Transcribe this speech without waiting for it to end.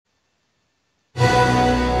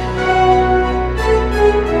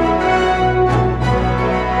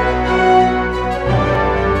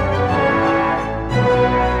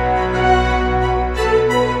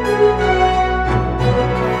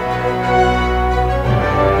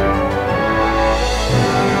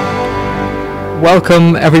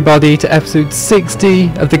Welcome everybody to episode 60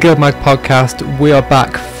 of the GuildMag podcast. We are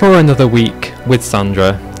back for another week with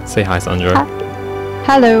Sandra. Say hi, Sandra.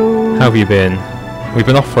 Hello. How have you been? We've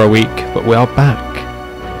been off for a week, but we are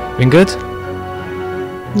back. Been good?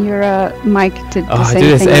 Your mic did the same I do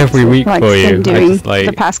this thing every week like for you. Doing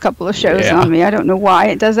the past couple of shows on me. I don't know why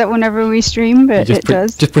it does that whenever we stream, but it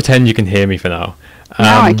does. Just pretend you can hear me for now.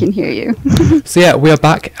 Now I can hear you. So yeah, we are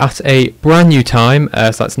back at a brand new time.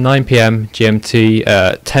 So that's 9 PM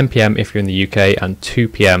GMT, 10 PM if you're in the UK, and 2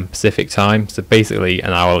 PM Pacific time. So basically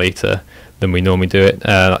an hour later than we normally do it.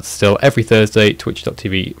 That's still every Thursday,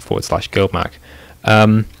 twitch.tv/GuildMag.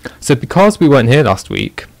 So because we weren't here last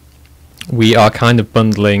week, we are kind of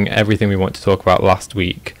bundling everything we want to talk about last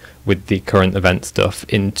week with the current event stuff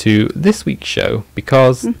into this week's show,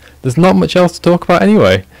 because there's not much else to talk about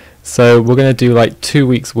anyway. So we're going to do like 2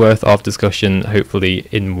 weeks worth of discussion, hopefully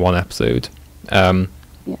in one episode. So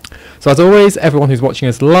as always, everyone who's watching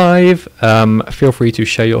us live, feel free to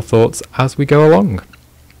share your thoughts as we go along.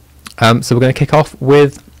 So we're going to kick off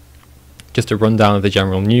with just a rundown of the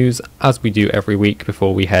general news, as we do every week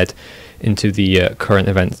before we head into the current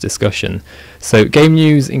events discussion. So game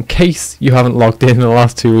news, in case you haven't logged in the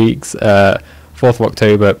last 2 weeks, 4th of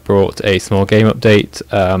October brought a small game update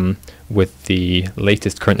with the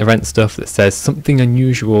latest current event stuff that says something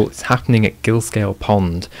unusual is happening at Gillscale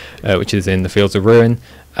Pond, which is in the Fields of Ruin,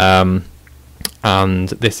 and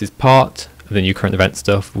this is part of the new current event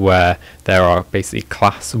stuff where there are basically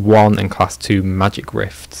class 1 and class 2 magic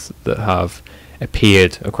rifts that have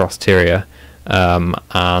appeared across Tyria,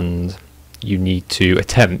 and you need to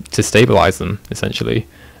attempt to stabilize them essentially,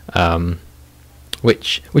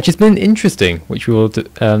 which has been interesting, which we will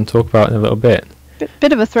talk about in a little bit.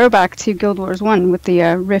 Bit of a throwback to Guild Wars 1 with the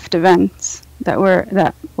Rift events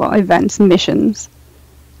missions.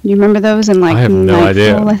 You remember those in like I have no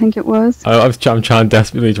idea. I think it was. I'm trying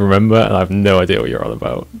desperately to remember, and I have no idea what you're on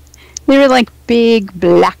about. They were like big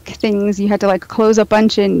black things. You had to like close a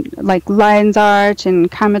bunch in like Lion's Arch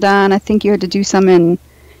and Kamadan. I think you had to do some in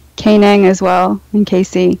Kanang as well, in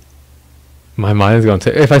KC. My mind's gone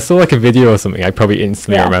to. If I saw like a video or something, I'd probably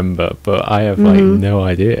instantly remember, but I have like no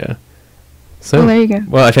idea. So, well, there you go.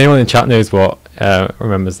 Well, if anyone in chat knows what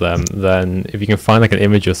remembers them, then if you can find like an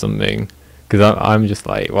image or something, because I'm just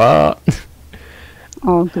like, what?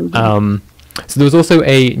 Oh, good. So there was also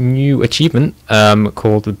a new achievement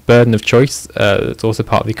called the Burden of Choice. It's also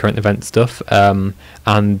part of the current event stuff, and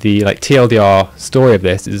the like TLDR story of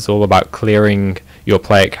this is all about clearing your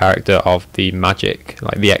player character of the magic,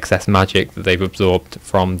 like the excess magic that they've absorbed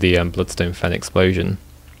from the Bloodstone Fen explosion.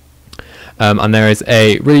 And there is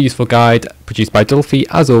a really useful guide produced by Dulphy,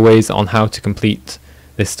 as always, on how to complete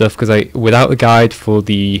this stuff, because without the guide for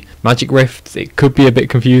the magic rifts, it could be a bit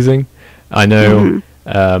confusing. I know.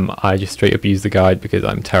 I just straight up use the guide because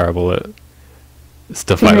I'm terrible at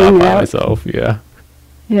stuff like that by myself. So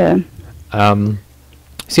yeah,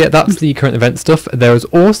 that's the current event stuff. There is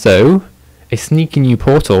also a sneaky new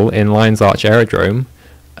portal in Lion's Arch Aerodrome,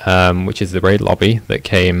 which is the raid lobby that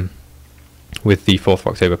came with the 4th of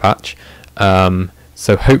October patch.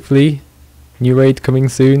 So hopefully new raid coming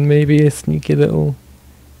soon, maybe a sneaky little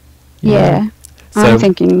So I'm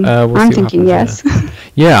thinking yes.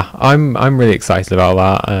 Yeah, I'm really excited about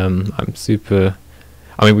that. I'm super.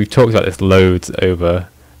 I mean, we've talked about this loads over.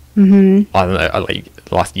 I don't know, like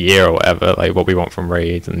last year or whatever. Like what we want from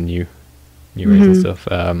raids and new raids and stuff.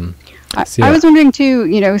 I was wondering too.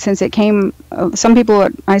 You know, since it came, some people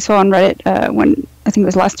I saw on Reddit when I think it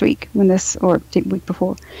was last week or the week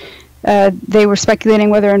before. They were speculating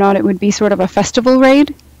whether or not it would be sort of a festival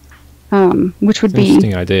raid, which would be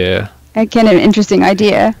interesting idea. A kind of interesting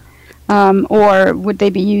idea, or would they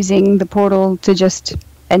be using the portal to just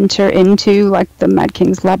enter into like the Mad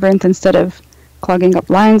King's Labyrinth instead of clogging up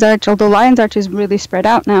Lion's Arch? Although Lion's Arch is really spread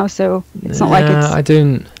out now, so it's not like it's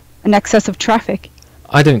an excess of traffic.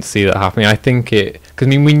 I don't see that happening. I think because I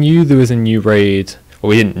mean we knew there was a new raid. Well,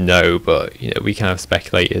 we didn't know, but we kind of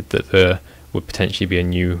speculated that there would potentially be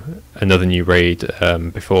another new raid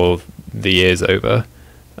before the year's over.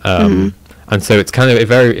 And so it's kind of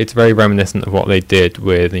very reminiscent of what they did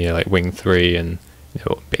with like Wing 3 and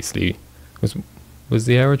basically was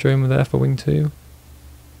the aerodrome there for Wing 2?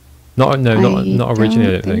 Not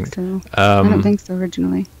originally. I don't think so. I don't think so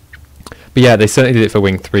originally. But yeah, they certainly did it for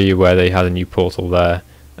Wing 3 where they had a new portal there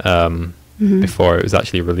before it was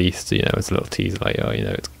actually released. It's a little teaser like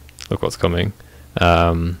look what's coming.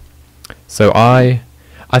 So I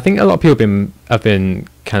think a lot of people have been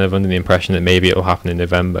kind of under the impression that maybe it'll happen in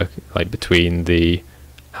November, like between the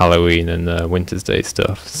Halloween and the Winter's Day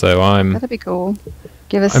stuff. So that'd be cool.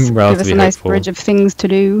 Give us a nice bridge of things to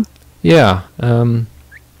do. Yeah.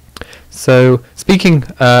 So speaking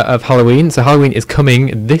of Halloween, so Halloween is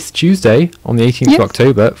coming this Tuesday on the 18th of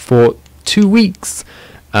October for 2 weeks.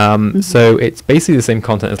 So it's basically the same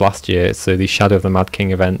content as last year. So the Shadow of the Mad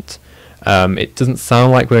King event. It doesn't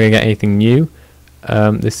sound like we're going to get anything new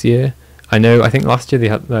this year. I think last year they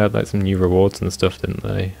had like some new rewards and stuff, didn't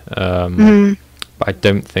they? But I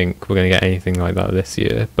don't think we're going to get anything like that this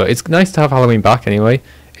year. But it's nice to have Halloween back anyway.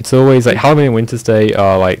 It's always like Halloween and Winter's Day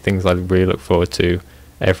are like things I really look forward to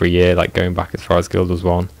every year, like going back as far as Guild Wars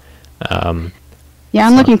 1. I'm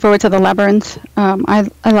looking forward to the Labyrinth. I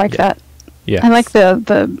like that. Yeah. I like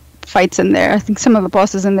the fights in there. I think some of the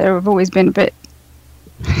bosses in there have always been a bit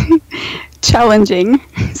challenging,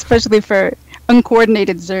 especially for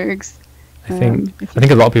uncoordinated Zergs. I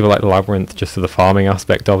think a lot of people like the Labyrinth just for the farming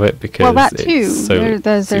aspect of it, because that too. It's so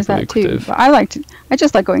there's that lucrative. too. But I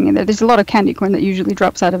just like going in there. There's a lot of candy corn that usually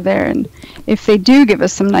drops out of there, and if they do give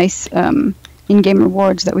us some nice in-game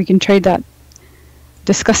rewards that we can trade that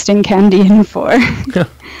disgusting candy in for,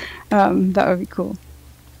 that would be cool.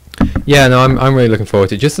 Yeah, no, I'm really looking forward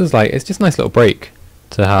to it. Just as like it's just a nice little break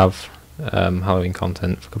to have Halloween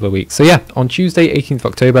content for a couple of weeks. So yeah, on Tuesday, 18th of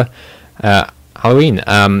October, Halloween.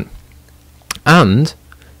 And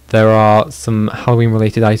there are some Halloween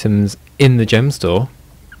related items in the gem store,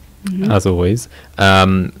 as always.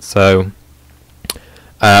 So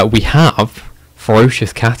we have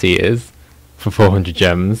Ferocious Cat Ears for 400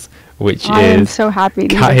 gems, which I am so happy.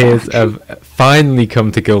 Cat Ears have finally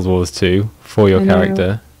come to Guild Wars 2 for your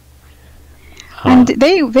character. And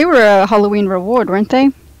they were a Halloween reward, weren't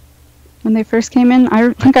they? When they first came in,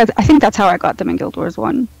 I think that's how I got them in Guild Wars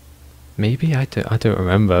 1. Maybe I don't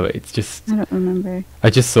remember. But it's just I don't remember.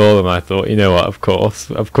 I just saw them and I thought, you know what? Of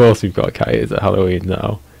course we've got cat ears at Halloween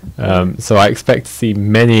now. So I expect to see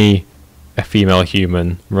many a female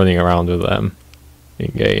human running around with them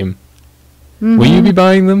in game. Will you be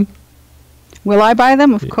buying them? Will I buy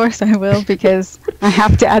them? Of course I will, because I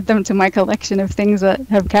have to add them to my collection of things that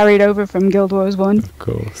have carried over from Guild Wars 1. Of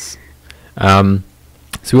course.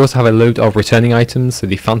 So we also have a load of returning items. So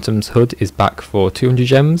the Phantom's hood is back for 200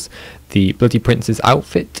 gems. The Bloody Prince's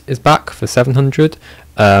outfit is back for 700.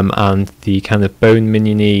 And the kind of bone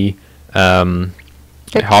minion-y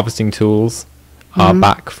harvesting tools are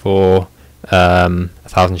back for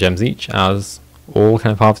 1,000 gems each, as all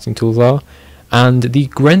kind of harvesting tools are. And the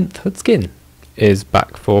Grenth hood skin is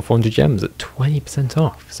back for 400 gems at 20%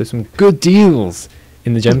 off. So some good deals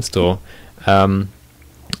in the gem store.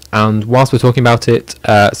 And whilst we're talking about it,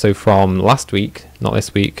 so from last week, not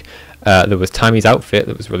this week, there was Tammy's outfit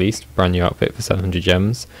that was released, brand new outfit for 700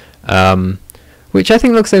 gems, which I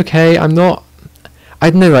think looks okay. I don't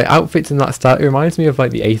know, like outfits in that style, it reminds me of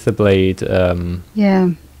like the Aether Blade,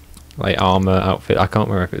 like armor outfit. I can't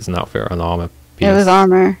remember if it's an outfit or an armor piece. It was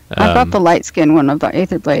armor. I got the light skin one of the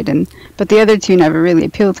Aether Blade, but the other two never really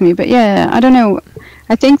appealed to me. But yeah, I don't know.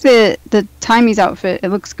 I think the Tammy's outfit, it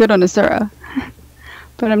looks good on Asura.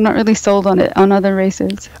 But I'm not really sold on it on other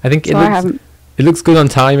races. I think it looks good on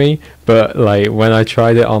Timey, but like when I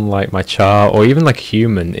tried it on like my Char or even like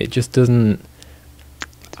human, it just doesn't.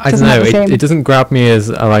 I don't know. It doesn't grab me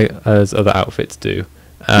as other outfits do.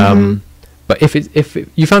 But if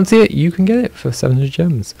you fancy it, you can get it for 700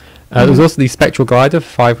 gems. There's also the Spectral Glider for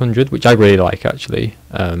 500, which I really like actually.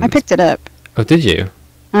 I picked it up. Oh, did you?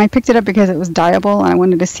 I picked it up because it was dyeable, and I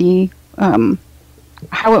wanted to see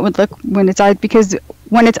how it would look when it's dyed, because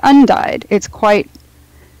when it's undyed, it's quite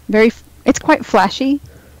flashy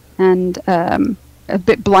and a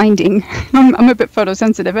bit blinding. I'm a bit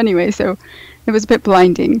photosensitive anyway, so it was a bit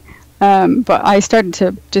blinding. But I started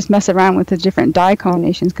to just mess around with the different dye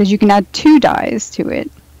combinations, because you can add 2 dyes to it,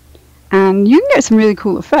 and you can get some really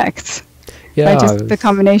cool effects by just the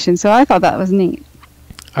combination. So I thought that was neat.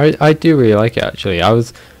 I do really like it actually.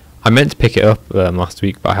 I meant to pick it up last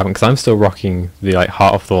week, but I haven't, because I'm still rocking the like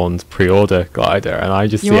Heart of Thorns pre-order glider, and I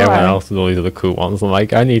just see everyone else with all these other cool ones. I'm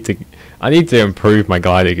like, I need to improve my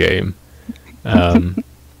glider game. But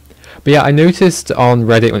yeah, I noticed on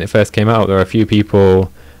Reddit when it first came out, there were a few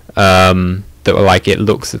people that were like, it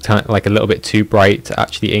looks kind of like a little bit too bright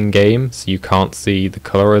actually in game, so you can't see the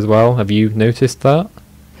color as well. Have you noticed that?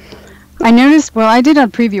 I noticed. Well, I did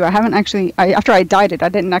on preview. I haven't actually. After I dyed it, I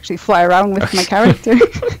didn't actually fly around with my character.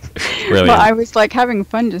 Brilliant. But I was like having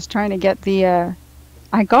fun just trying to get the.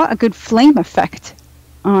 I got a good flame effect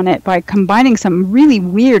on it by combining some really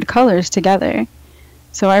weird colors together.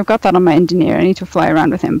 So I've got that on my engineer. I need to fly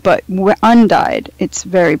around with him. But undyed, it's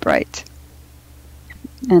very bright.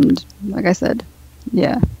 And like I said,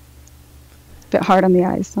 yeah, a bit hard on the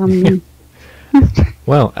eyes.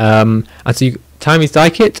 Well, and so Timmy's die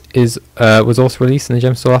kit was also released in the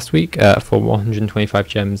gem store last week for 125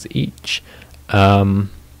 gems each. So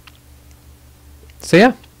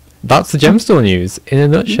yeah, that's the gem store news in a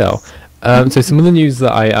nutshell. So some of the news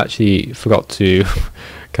that I actually forgot to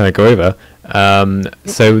kind of go over.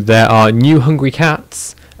 So there are new hungry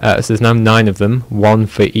cats. So there's now 9 of them, 1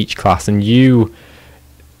 for each class, and you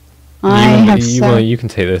can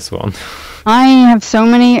take this one. I have so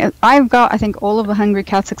many. I've got, I think, all of the hungry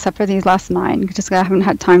cats except for these last 9, because I haven't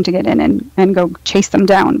had time to get in and go chase them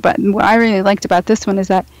down. But what I really liked about this one is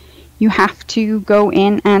that you have to go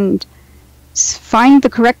in and find the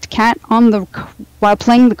correct cat while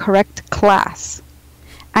playing the correct class,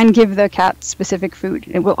 and give the cat specific food.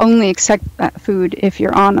 It will only accept that food if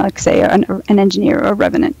you're on, like, say, an engineer or a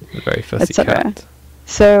revenant, A very fussy cat.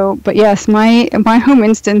 So, but yes, my home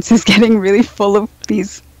instance is getting really full of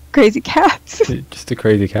these crazy cats. Just a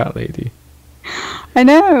crazy cat lady. I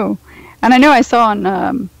know. And I know I saw on,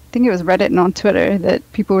 I think it was Reddit and on Twitter, that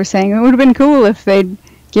people were saying it would have been cool if they'd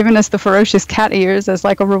given us the ferocious cat ears as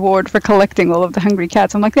like a reward for collecting all of the hungry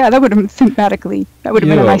cats. I'm like, yeah, that would have been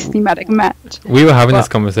a nice thematic match. We were having this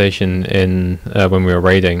conversation in when we were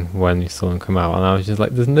raiding, when you saw them come out, and I was just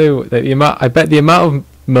like, there's no, I bet the amount of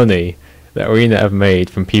money that ArenaNet have made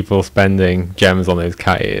from people spending gems on those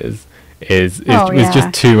cat ears is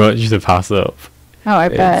just too much to pass up. Oh, I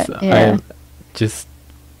bet. Yeah. Just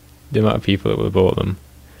the amount of people that would have bought them.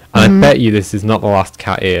 And I bet you this is not the last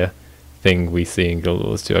cat ear thing we see in Guild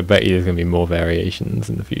Wars 2. I bet you there's going to be more variations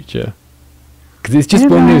in the future. Because it's just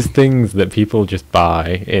one of those things that people just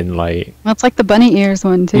buy in, like... Well, it's like the bunny ears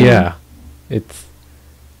one, too. Yeah.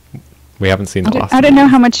 We haven't seen the last one. I don't know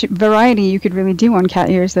how much variety you could really do on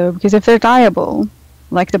cat ears, though, because if they're dyeable,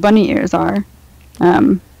 like the bunny ears are,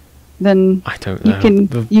 then I don't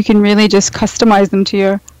know. You can really just customize them to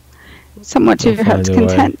your heart's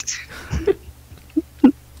content.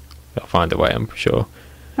 They'll find a way, I'm sure.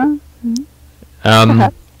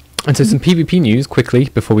 Perhaps. And so some PvP news quickly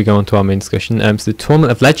before we go on to our main discussion. So the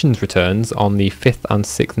Tournament of Legends returns on the 5th and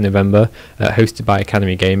 6th of November, hosted by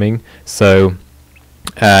Academy Gaming. So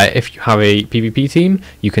if you have a PvP team,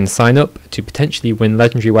 you can sign up to potentially win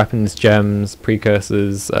legendary weapons, gems,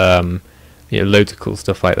 precursors, loads of cool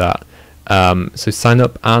stuff like that. So sign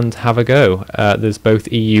up and have a go. There's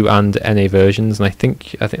both EU and NA versions, and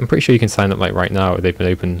I'm pretty sure you can sign up like right now. They've been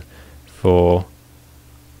open for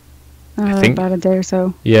about a day or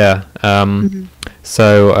so. Yeah.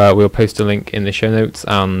 So we'll post a link in the show notes,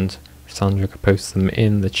 and Sandra could post them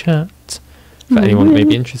in the chat for anyone that may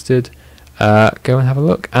be interested. Go and have a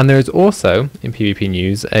look. And there is also, in PvP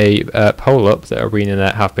news, a poll up that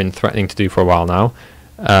ArenaNet have been threatening to do for a while now,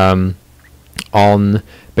 on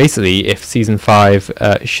basically if Season 5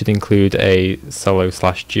 should include a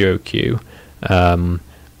solo/duo queue.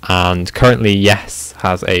 And currently, yes,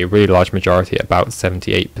 has a really large majority, about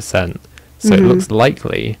 78%. So it looks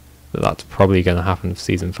likely that that's probably going to happen for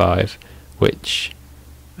Season 5, which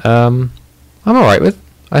I'm alright with.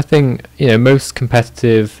 I think, most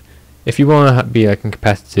competitive, if you want to be like a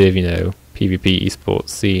competitive, PvP esports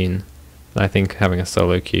scene, I think having a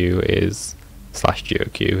solo queue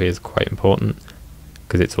 /duo queue is quite important,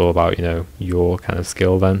 because it's all about, your kind of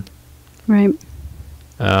skill then. Right.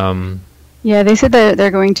 Yeah, they said that they're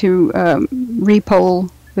going to re-poll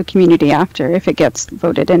the community after, if it gets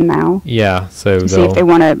voted in now. Yeah, so to see if they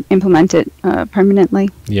want to implement it permanently.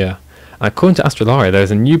 Yeah. According to Astrolaria,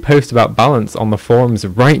 there's a new post about balance on the forums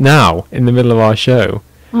right now in the middle of our show.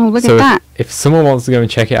 Oh, look at that. If someone wants to go and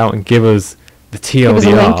check it out and give us the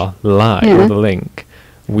TLDR live or the link,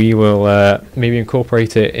 we will maybe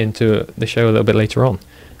incorporate it into the show a little bit later on.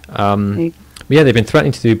 But yeah, they've been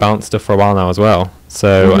threatening to do balance stuff for a while now as well.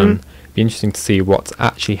 So it'd be interesting to see what's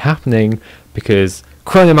actually happening, because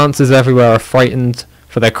chronomancers everywhere are frightened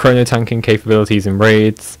for their chrono tanking capabilities in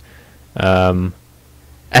raids.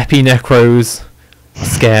 Epi necros are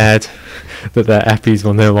scared that their epis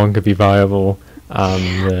will no longer be viable.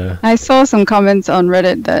 I saw some comments on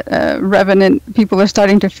Reddit that Revenant people are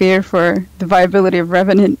starting to fear for the viability of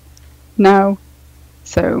Revenant now.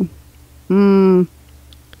 So, I don't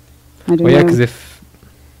know. Well, yeah, because if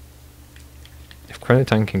chrono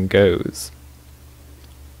tanking goes,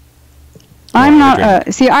 I'm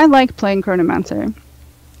not. See, I like playing Chronomancer,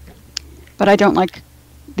 but I don't like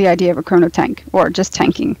the idea of a chrono tank or just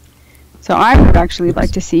tanking. So I would actually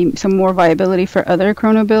like to see some more viability for other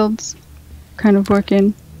chrono builds kind of work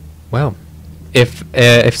in. Well, if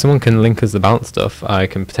someone can link us the balance stuff, I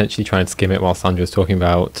can potentially try and skim it while Sandra's talking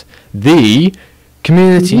about the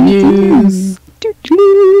community news.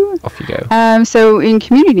 Off you go. So in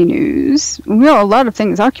community news, we have a lot of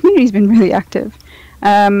things. Our community's been really active.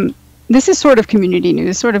 this is sort of community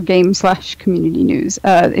news, sort of game/community news.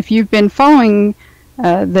 If you've been following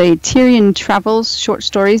the Tyrion Travels short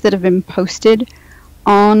stories that have been posted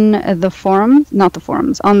on the forums, not the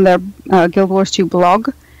forums, on their Guild Wars 2 blog,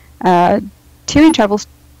 Tyrion Travels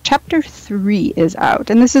Chapter 3 is out.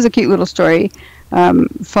 And this is a cute little story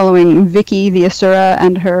following Vicky the Asura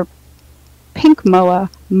and her pink moa,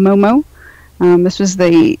 Momo. This was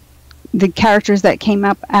the characters that came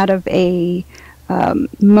up out of a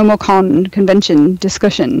MomoCon convention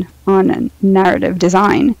discussion on narrative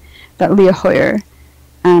design that Leah Hoyer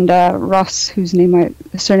and Ross, whose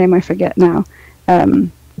surname I forget now,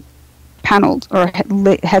 paneled or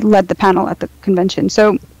had led the panel at the convention.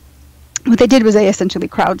 So what they did was they essentially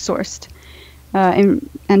crowdsourced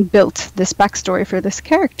and built this backstory for this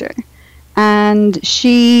character. And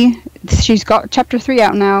she's got chapter 3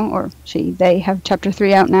 out now, or they have chapter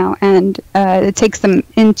 3 out now, and it takes them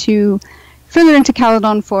further into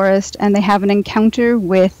Caledon Forest, and they have an encounter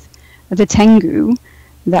with the Tengu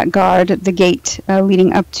that guard the gate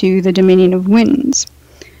leading up to the Dominion of Winds.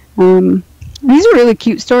 These are really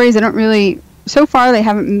cute stories. They don't really, so far they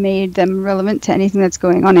haven't made them relevant to anything that's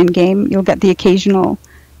going on in game. You'll get the occasional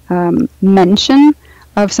mention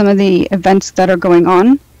of some of the events that are going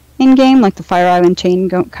on in game, like the Fire Island chain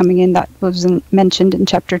coming in that wasn't mentioned in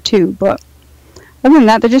chapter 2, but other than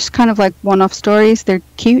that, they're just kind of like one-off stories. They're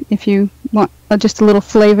cute. If you want just a little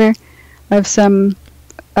flavor of some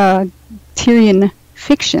Tyrion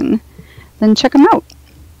fiction, then check them out.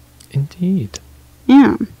 Indeed.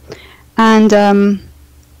 Yeah. And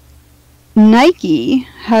Nike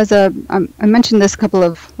has I mentioned this a couple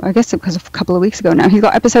of weeks ago now. He's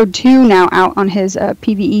got episode 2 now out on his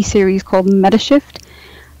PvE series called Metashift.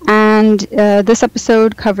 And this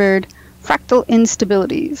episode covered fractal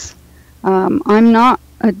instabilities. I'm not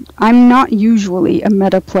usually a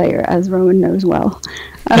meta player, as Rowan knows well,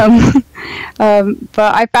 but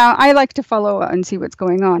I like to follow and see what's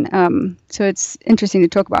going on. So it's interesting to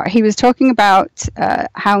talk about. He was talking about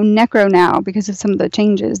how Necro now, because of some of the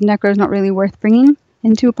changes, Necro's not really worth bringing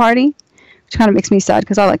into a party, which kind of makes me sad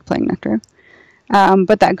because I like playing Necro.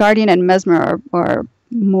 But that Guardian and Mesmer are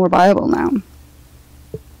more viable now.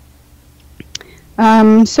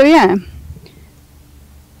 So yeah.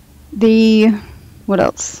 What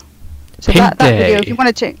else? So Pink that video, if you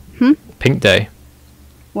want to check. Pink Day.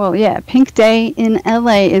 Well, yeah, Pink Day in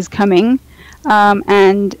LA is coming,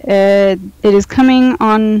 and it is coming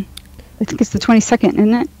on, I think it's the 22nd,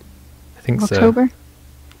 isn't it? I think October? so.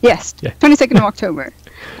 Yes, yeah. 22nd of October.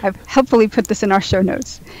 I've helpfully put this in our show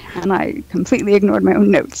notes, and I completely ignored my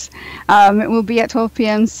own notes. It will be at 12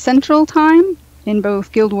 p.m. Central Time in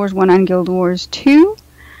both Guild Wars 1 and Guild Wars 2.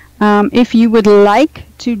 If you would like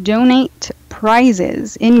to donate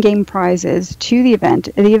prizes, in-game prizes, to the event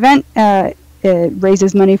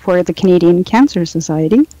raises money for the Canadian Cancer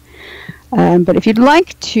Society. But if you'd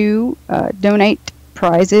like to donate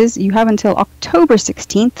prizes, you have until October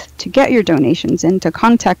 16th to get your donations in to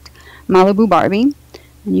contact Malibu Barbie.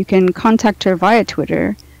 And you can contact her via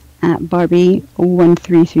Twitter at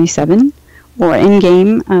Barbie1337, or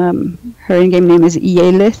in-game, her in-game name is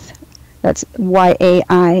Yaelith. That's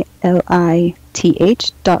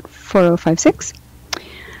YAILITH.4056.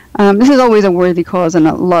 This is always a worthy cause, and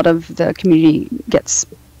a lot of the community gets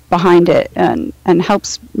behind it and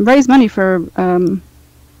helps raise money for...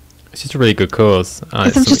 it's just a really good cause.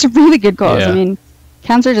 It's just a really good cause. Yeah. I mean,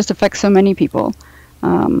 cancer just affects so many people,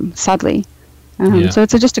 sadly. So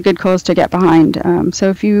it's just a good cause to get behind.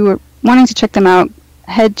 So if you are wanting to check them out,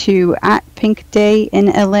 head to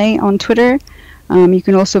 @PinkDayInLA on Twitter. You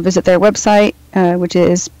can also visit their website, which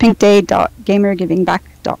is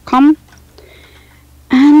pinkday.gamergivingback.com.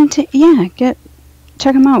 And yeah,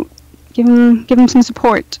 check them out. Give them some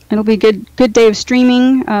support. It'll be a good day of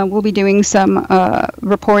streaming. We'll be doing some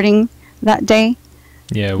reporting that day.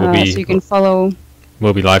 Yeah, so you can follow.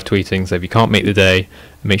 We'll be live tweeting. So if you can't make the day,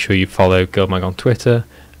 make sure you follow GuildMag on Twitter.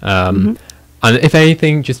 And if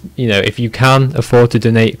anything, just if you can afford to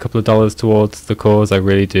donate a couple of dollars towards the cause, I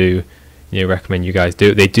really do. Recommend you guys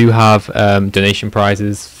do it. They do have donation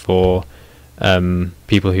prizes for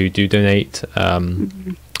people who do donate,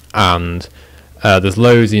 and there's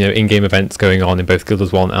loads in-game events going on in both Guild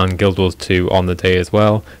Wars 1 and Guild Wars 2 on the day as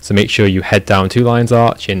well. So make sure you head down to Lion's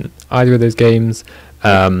Arch in either of those games.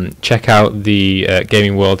 Check out the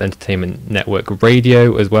Gaming World Entertainment Network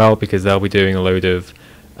radio as well, because they'll be doing a load of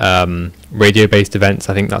radio-based events.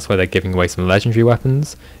 I think that's where they're giving away some legendary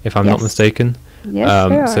weapons, if I'm not mistaken.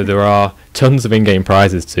 Yes, so there are tons of in-game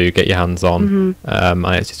prizes to get your hands on, and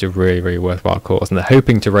it's just a really, really worthwhile cause. And they're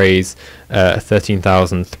hoping to raise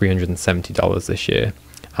 $13,370 this year,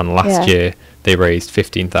 and last year they raised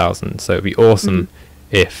 15,000. So it'd be awesome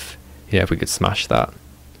if if we could smash that.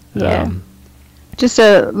 Yeah. Just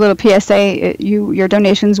a little PSA: your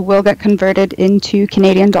donations will get converted into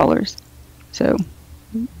Canadian dollars, so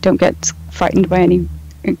don't get frightened by any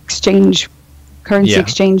currency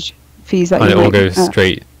exchange fees that and it all goes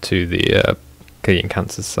straight to the Canadian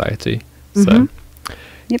Cancer Society. So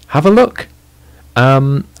have a look.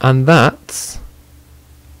 And that's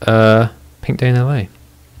Pink Day in LA.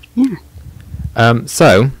 Yeah.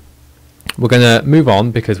 So we're going to move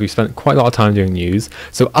on because we've spent quite a lot of time doing news.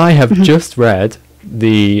 So I have just read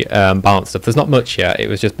the balance stuff. There's not much yet. It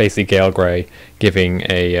was just basically Gail Gray giving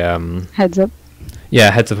a heads up.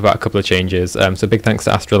 Yeah, heads up about a couple of changes. So big thanks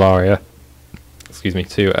to Astralaria,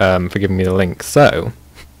 for giving me the link. So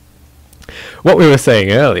what we were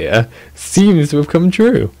saying earlier seems to have come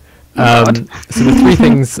true. So the three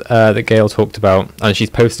things that Gail talked about, and she's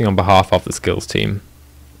posting on behalf of the skills team.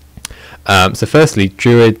 So firstly,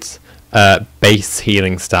 Druid's base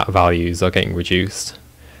healing stat values are getting reduced,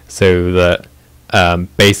 so that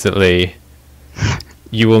basically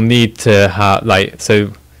you will need to have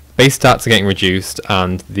base stats are getting reduced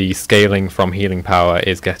and the scaling from healing power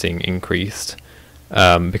is getting increased,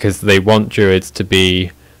 because they want Druids to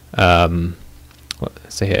be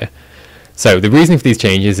let's see here. So the reason for these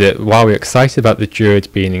changes is that while we're excited about the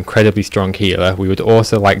Druid being an incredibly strong healer, we would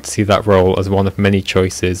also like to see that role as one of many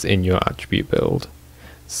choices in your attribute build.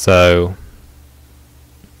 So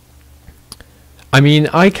I mean,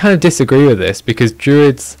 I kind of disagree with this, because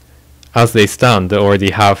Druids, as they stand,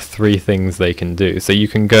 already have three things they can do. So you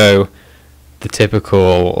can go the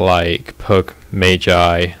typical like Pug,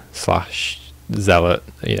 Magi / Zealot,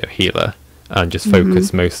 healer, and just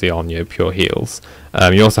focus mostly on your pure heals.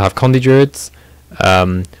 You also have Condi Druids,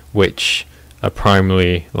 which are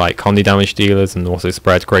primarily like Condi damage dealers and also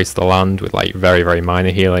spread Grace of the Land with like very, very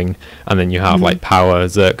minor healing. And then you have like Power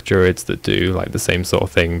Zerk Druids that do like the same sort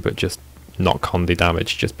of thing, but just not Condi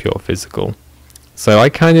damage, just pure physical. So I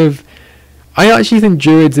actually think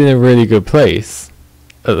Druid's in a really good place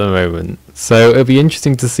at the moment. So it'll be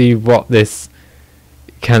interesting to see what this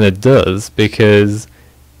kind of does, because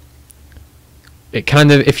it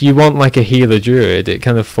kind of, if you want like a healer Druid, it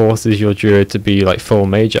kind of forces your Druid to be like full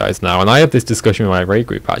Magi's now. And I have this discussion with my raid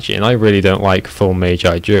group actually, and I really don't like full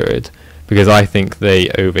Magi Druid, because I think they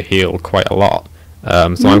overheal quite a lot. So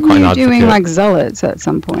I'm quite an advocate. Doing like Zealots at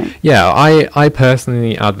some point. Yeah, I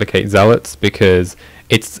personally advocate Zealots because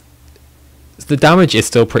the damage is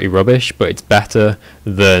still pretty rubbish, but it's better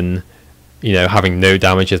than having no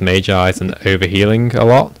damage as Magi's and overhealing a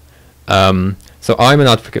lot. So I'm an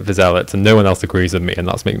advocate for Zealots, and no one else agrees with me, and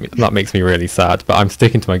that makes me really sad. But I'm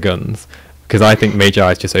sticking to my guns because I think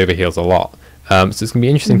Magi's just overheals a lot. So it's gonna be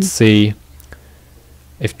interesting to see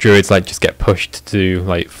if Druids like just get pushed to do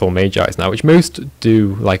like full Magi's now, which most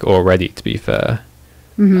do like already, to be fair.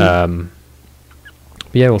 But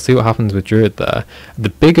yeah, we'll see what happens with Druid there. The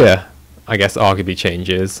bigger, I guess, arguably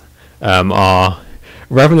changes are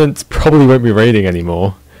Revenants probably won't be raiding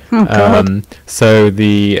anymore. So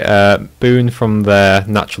the boon from their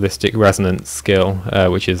naturalistic resonance skill,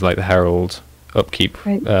 which is like the Herald upkeep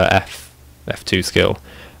F2 skill,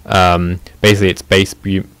 basically its base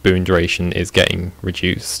boon duration is getting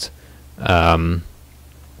reduced, and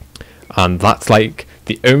that's like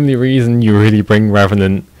the only reason you really bring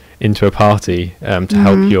Revenant into a party, to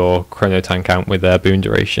help your chrono tank out with their boon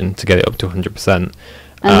duration to get it up to 100%. And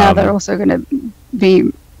now they're also going to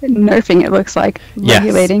be nerfing, it looks like,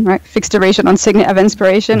 regulating, right? Fixed duration on Signet of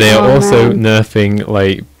Inspiration. They are also nerfing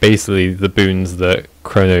like basically the boons that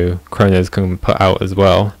chronos can put out as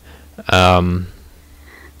well. Oh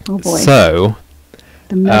boy. So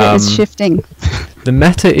the meta is shifting. The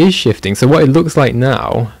meta is shifting. So what it looks like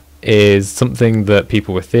now is something that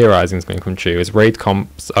people were theorizing is going to come true, is raid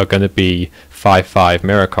comps are going to be 5/5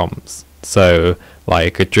 mirror comps. So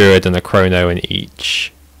like a Druid and a Chrono in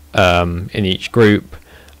each group,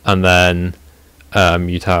 and then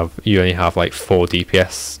you only have like 4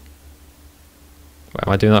 DPS. Wait,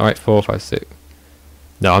 am I doing that right? 4, 5, 6.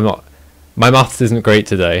 No, I'm not. My maths isn't great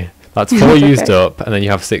today. That's 4 used up, and then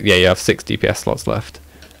you have 6. Yeah, you have 6 DPS slots left,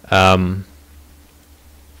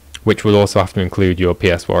 which will also have to include your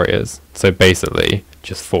PS warriors. So basically,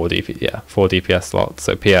 just 4 DPS slots.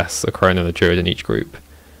 So PS, a Chrono, and a Druid in each group,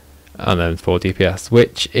 and then 4 DPS,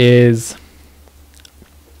 which is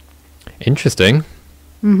interesting.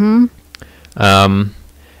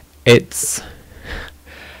 It's,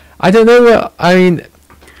 I don't know what I mean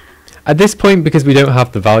at this point, because we don't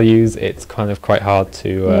have the values. It's kind of quite hard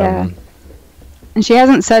to And she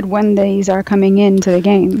hasn't said when these are coming into the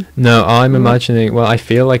game. No, I'm imagining, well, I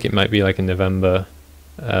feel like it might be like in November,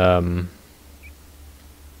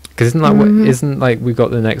 Because isn't like we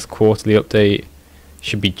got the next quarterly update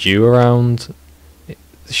should be due around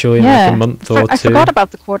surely in like a month or two. I forgot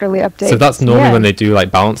about the quarterly update. So that's normally when they do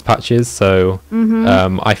like balance patches. So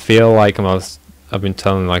I feel like I've been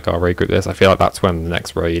telling like our raid group this. I feel like that's when the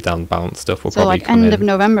next raid and balance stuff will probably come in. So like end of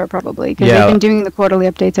November probably, because they've been doing the quarterly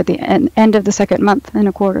updates at the end of the second month in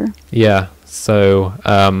a quarter. Yeah, so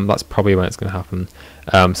that's probably when it's going to happen.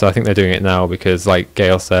 So I think they're doing it now because, like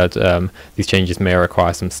Gail said, these changes may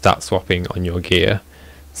require some stat swapping on your gear.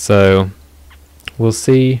 So we'll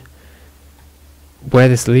see where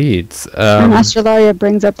this leads. And Astralaria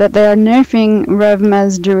brings up that they are nerfing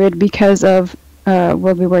Revmez Druid because of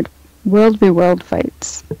World v World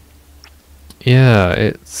fights. Yeah,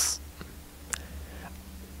 it's...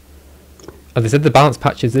 Oh, they said the balance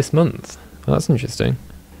patch is this month. Oh, that's interesting.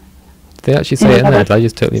 Did they actually say it in there? Did I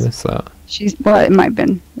just totally miss that?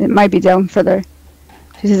 It might be down further.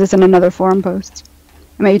 She says it's in another forum post.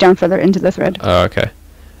 It may be down further into the thread. Oh, okay.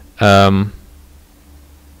 I'm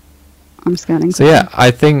scanning. So yeah,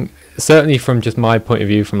 I think certainly from just my point of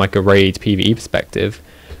view, from like a raid PvE perspective,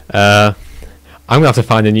 I'm gonna have to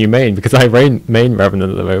find a new main because I main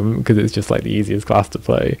Revenant at the moment because it's just like the easiest class to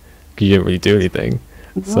play because you don't really do anything.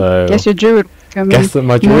 Well, so guess your druid. Guess that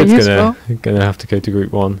my druid's gonna have to go to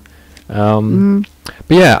group 1. But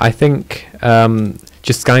yeah, I think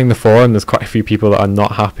just scanning the forum, there's quite a few people that are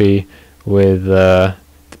not happy with the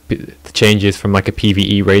changes from like a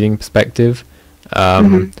PvE raiding perspective.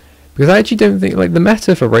 Because I actually don't think like the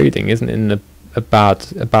meta for raiding isn't in a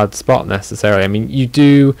bad spot necessarily. I mean, you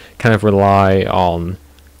do kind of rely on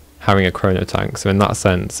having a chrono tank, so in that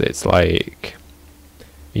sense it's like,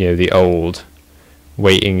 you know, the old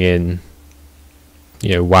waiting in,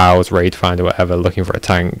 you know, WoW's raid finder or whatever, looking for a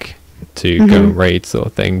tank to go and raid sort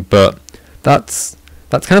of thing. But that's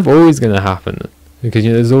kind of always going to happen because,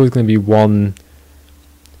 you know, there's always going to be one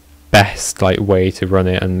best like way to run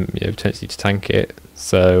it and, you know, potentially to tank it.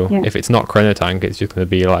 So if it's not chrono tank, it's just going to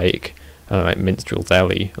be like, I don't know, like Minstrel's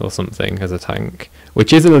Ellie or something as a tank,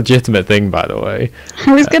 which is a legitimate thing, by the way.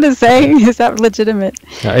 I was going to say, is that legitimate?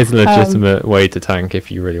 That is a legitimate way to tank if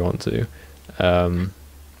you really want to.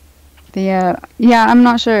 Yeah, I'm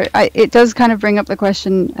not sure. It does kind of bring up the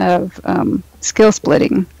question of skill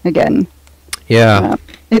splitting again. Yeah.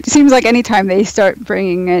 It seems like anytime they start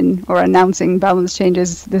bringing in or announcing balance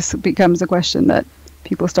changes, this becomes a question that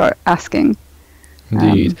people start asking.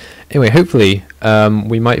 Indeed. Anyway, hopefully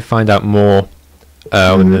we might find out more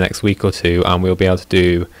in the next week or two, and we'll be able to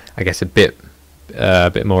do, I guess, a bit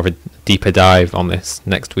more of a deeper dive on this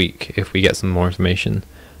next week if we get some more information,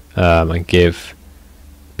 and give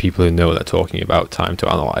people who know what they're talking about time to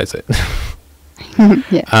analyze it.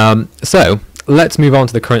 So let's move on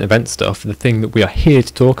to the current event stuff, the thing that we are here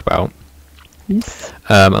to talk about. Yes.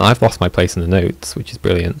 And I've lost my place in the notes, which is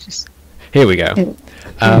brilliant. Here we go.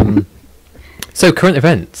 So current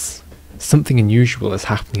events. Something unusual is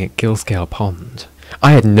happening at Gillscale Pond.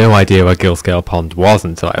 I had no idea where Gillscale Pond was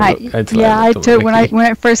until I looked. I did. When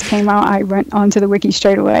it first came out, I went onto the wiki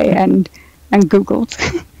straight away and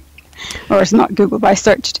Googled, or it's not Googled, but I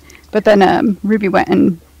searched. But then Ruby went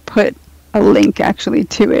and put a link actually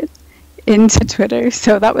to it into Twitter,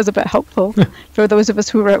 so that was a bit helpful for those of us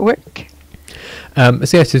who were at work. So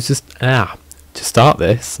yeah, to start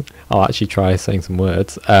this, I'll actually try saying some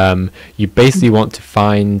words. You basically want to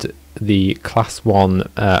find the Class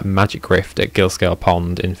 1 Magic Rift at Gillscale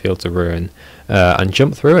Pond in Fields of Ruin and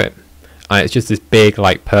jump through it. And it's just this big,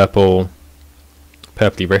 like, purpley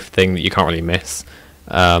rift thing that you can't really miss.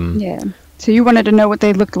 Yeah. So you wanted to know what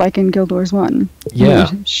they looked like in Guild Wars 1. Yeah.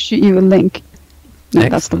 Shoot you a link. No,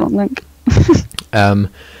 that's the wrong link. And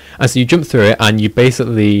so you jump through it and you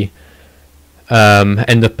basically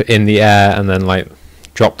end up in the air and then like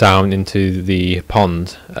drop down into the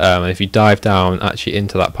pond. And if you dive down actually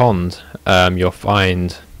into that pond, you'll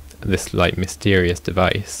find this like mysterious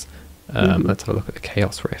device. Let's have a look at the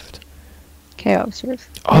Chaos Rift. Chaos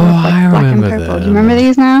Rift. Oh, I remember them. Do you remember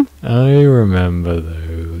these now? I remember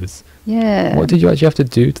those. Yeah. What did you actually have to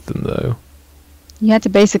do to them though? You had to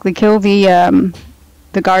basically kill the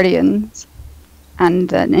Guardians, and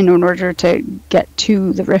then in order to get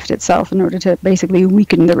to the rift itself, in order to basically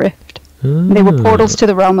weaken the rift. They were portals to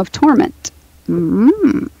the realm of torment.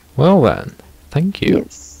 Well then, thank you.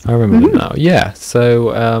 Yes. I remember them now. Yeah,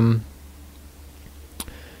 so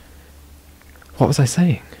what was I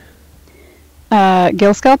saying?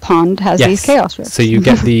 Gillscale Pond has these chaos rifts. So you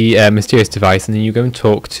get the mysterious device and then you go and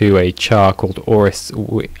talk to a char called Oris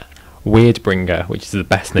Weirdbringer, which is the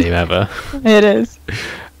best name ever. It is.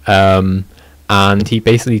 And he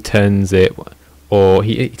basically turns it, or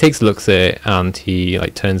he takes a look at it and he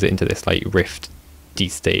like turns it into this like rift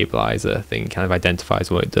destabilizer thing, kind of identifies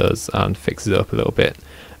what it does and fixes it up a little bit.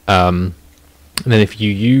 And then if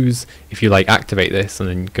you like activate this and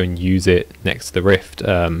then go and use it next to the rift,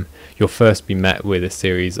 you'll first be met with a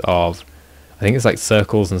series of, I think it's like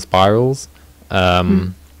circles and spirals,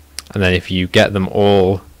 and then if you get them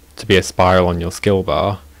all to be a spiral on your skill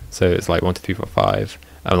bar, so it's like 1 2 3 4 5.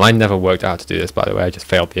 I never worked out how to do this, by the way. I just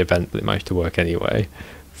failed the event, but it managed to work anyway.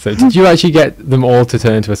 So did you actually get them all to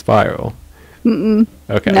turn into a spiral?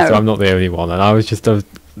 Okay, no. So I'm not the only one, and I was just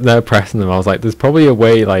there pressing them. I was like, there's probably a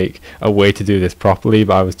way to do this properly,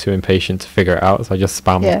 but I was too impatient to figure it out, so I just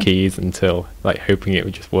spammed the keys until hoping it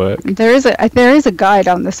would just work. There is a guide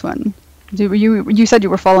on this one. You said you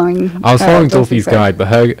were following. I was following Dulfie's guide, but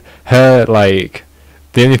her like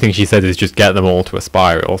the only thing she said is just get them all to a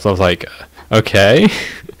spiral. So I was like, okay.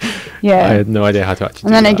 Yeah. I had no idea how to actually.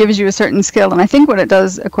 And then it gives you a certain skill, and I think what it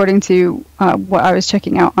does, according to what I was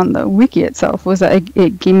checking out on the wiki itself, was that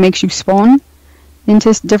it makes you spawn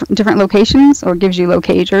into different locations, or gives you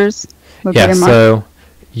locators. Yeah. So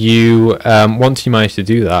you once you manage to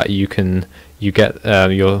do that, you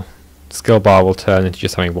get your skill bar will turn into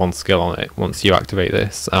just having one skill on it once you activate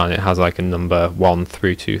this, and it has like a number 1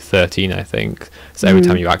 through to 13, I think. So every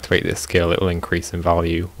time you activate this skill, it will increase in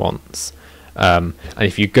value once. And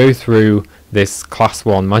if you go through this class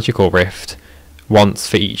 1 magical rift once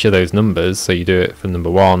for each of those numbers, so you do it for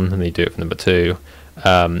number 1 and then you do it for number 2,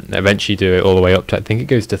 eventually do it all the way up to, I think it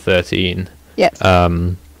goes to 13. Yes.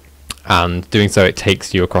 And doing so, it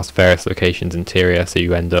takes you across various locations interior, so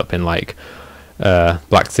you end up in like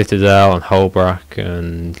Black Citadel and Holbrook,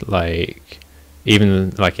 and like even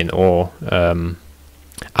like in Ore,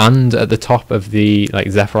 and at the top of the like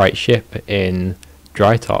Zephyrite ship in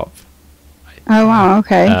Drytop. Oh wow,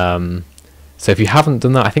 okay. So if you haven't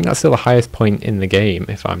done that, I think that's still the highest point in the game,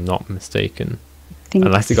 if I'm not mistaken,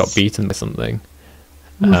 unless it got beaten by something.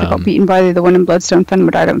 It got beaten by the one in Bloodstone Fen,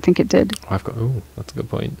 but I don't think it did. That's a good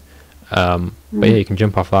point. But yeah, you can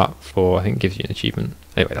jump off that for, I think it gives you an achievement.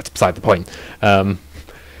 Anyway, that's beside the point. And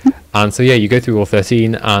so yeah, you go through all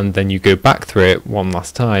 13, and then you go back through it one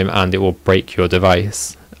last time, and it will break your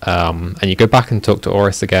device. And you go back and talk to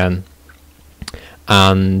Oris again.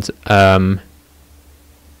 And I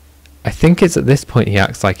think it's at this point he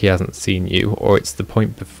acts like he hasn't seen you, or it's the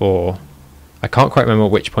point before. I can't quite remember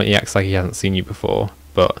which point he acts like he hasn't seen you before,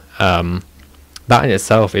 but that in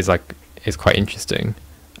itself is quite interesting.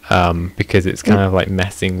 Because it's kind of like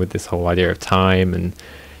messing with this whole idea of time and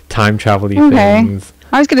time travel-y things.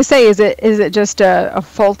 I was going to say, is it just a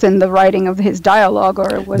fault in the writing of his dialogue,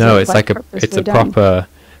 or was it? No, it's like it's a proper,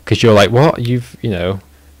 because you're like, what, didn't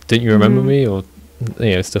you remember me, or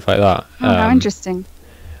stuff like that. How interesting.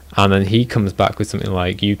 And then he comes back with something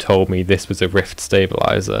like, you told me this was a rift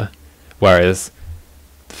stabilizer, whereas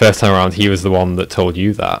the first time around he was the one that told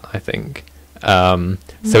you that, I think.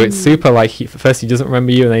 So it's super like first he doesn't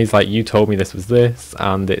remember you, and then he's like, you told me this was this,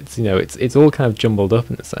 and it's it's all kind of jumbled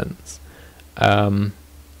up in a sense.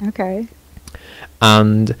 Okay.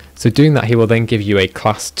 And so doing that, he will then give you a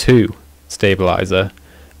class 2 stabilizer,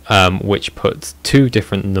 which puts 2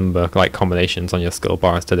 different number like combinations on your skill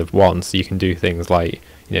bar instead of 1, so you can do things like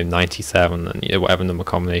 97 and whatever number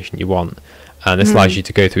combination you want. And this allows you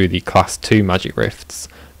to go through the class 2 magic rifts.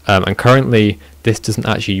 And currently this doesn't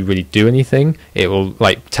actually really do anything. It will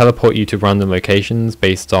like teleport you to random locations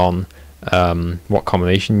based on what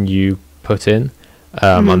combination you put in.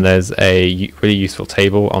 And there's a really useful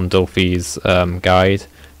table on Dulfie's guide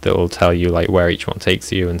that will tell you like where each one takes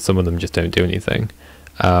you, and some of them just don't do anything.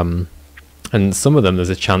 And some of them there's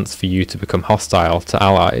a chance for you to become hostile to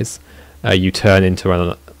allies. You turn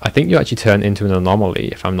into I think you actually turn into an anomaly,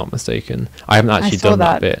 if I'm not mistaken. I haven't actually done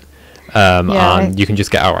that bit. And you can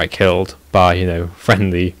just get outright killed by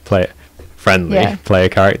friendly player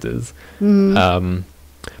characters. But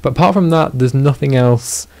apart from that, there's nothing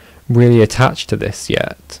else really attached to this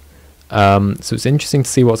yet. So it's interesting to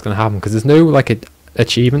see what's going to happen, because there's no like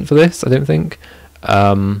achievement for this, I don't think.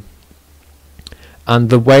 And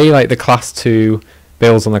the way like the class 2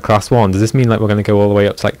 builds on the class 1, does this mean like we're going to go all the way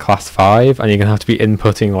up to like class 5, and you're going to have to be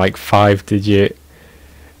inputting like 5-digit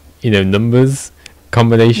numbers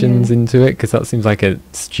combinations into it, because that seems like a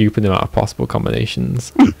stupid amount of possible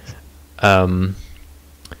combinations. But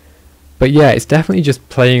yeah, it's definitely just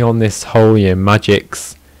playing on this whole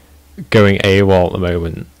magic's going AWOL at the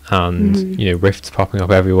moment, and rifts popping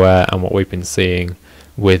up everywhere, and what we've been seeing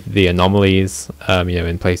with the anomalies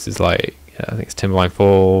in places like I think it's Timberline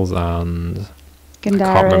Falls and Gandaren,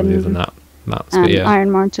 I can't remember the other maps, but yeah, Iron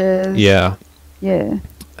Marches. Yeah.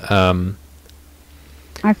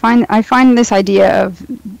 I find this idea of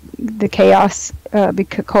the chaos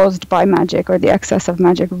caused by magic, or the excess of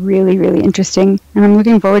magic, really, really interesting. And I'm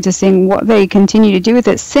looking forward to seeing what they continue to do with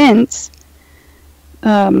it, since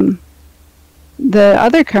the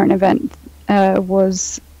other current event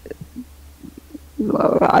was...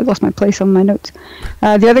 I lost my place on my notes.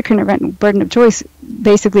 The other current event, Burden of Choice,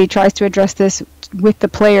 basically tries to address this with the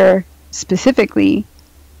player specifically,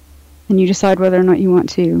 and you decide whether or not you want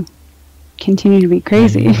to continue to be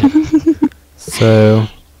crazy. So,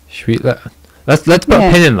 should we let's put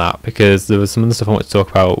a pin in that, because there was some other stuff I wanted to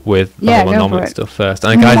talk about with the whole anomaly stuff first.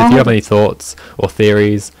 And guys, if you have any thoughts or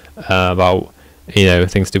theories about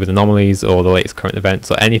things to do with anomalies or the latest current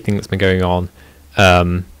events or anything that's been going on,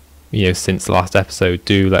 since the last episode,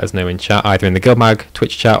 do let us know in chat, either in the GuildMag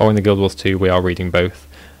Twitch chat or in the Guild Wars 2. We are reading both.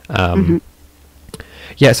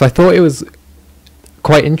 Yeah, so I thought it was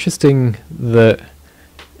quite interesting that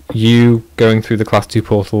you going through the Class 2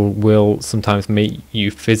 portal will sometimes make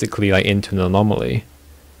you physically into an anomaly.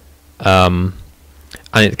 And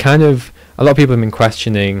it kind of... A lot of people have been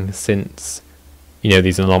questioning since,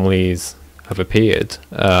 these anomalies have appeared.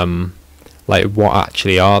 What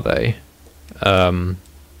actually are they? And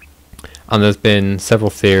there's been several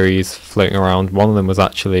theories floating around. One of them was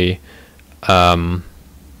actually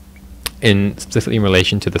specifically in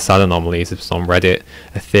relation to the sad anomalies. It was on Reddit.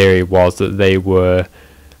 A theory was that they were,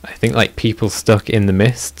 I think, people stuck in the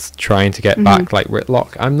mists trying to get back, like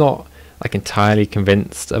Ritlock. I'm not entirely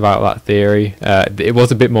convinced about that theory. It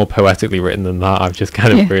was a bit more poetically written than that. I've just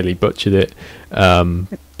kind of really butchered it. But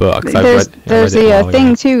there's the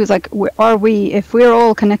thing too, is are we, if we're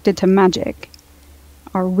all connected to magic,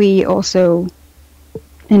 are we also,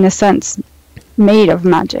 in a sense, made of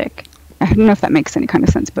magic? I don't know if that makes any kind of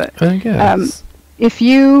sense, but I guess. If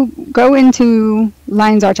you go into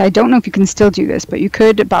Lion's Arch, I don't know if you can still do this, but you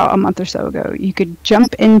could about a month or so ago. You could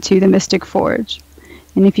jump into the Mystic Forge,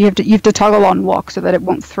 and if you have to toggle on walk so that it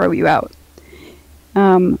won't throw you out.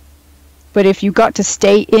 But if you got to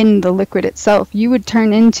stay in the liquid itself, you would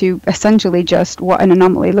turn into essentially just what an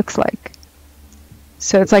anomaly looks like.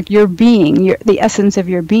 So it's like your being, the essence of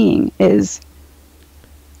your being is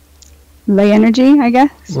ley energy, I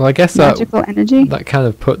guess. Well, I guess magical energy. That kind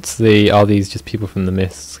of puts are these just people from the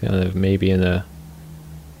mists kind of maybe in a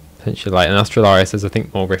potentially an Astrolaris says I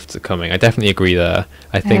think more rifts are coming. I definitely agree there.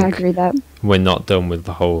 I think I agree that we're not done with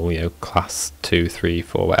the whole class 2, 3,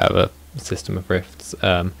 4 whatever system of rifts.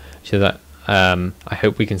 So that I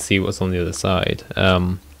hope we can see what's on the other side. I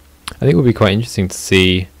think it would be quite interesting to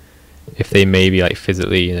see if they maybe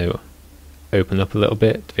physically open up a little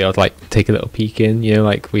bit to be able to take a little peek in,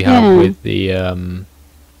 like we have with the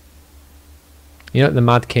the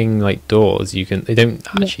Mad King doors. They don't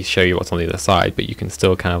actually show you what's on the other side, but you can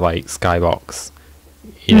still kind of skybox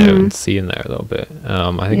and see in there a little bit.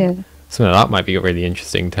 I think something like that might be really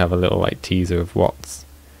interesting to have a little teaser of what's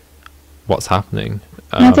happening.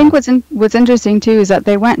 And I think what's interesting too is that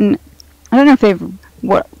they went and, I don't know if they've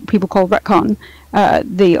what people call retcon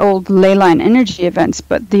the old leyline energy events,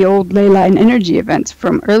 but the old leyline energy events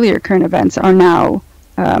from earlier current events are now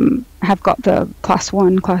have got the class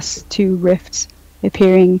 1, class 2 rifts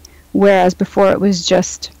appearing, whereas before it was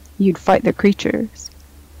just you'd fight the creatures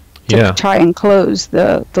to try and close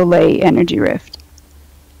the ley energy rift.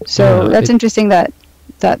 So that's interesting that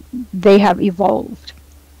they have evolved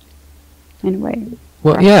in a way.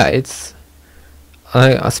 Well, it's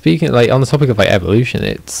speaking on the topic of evolution,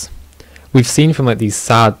 we've seen from these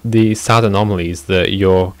sad anomalies that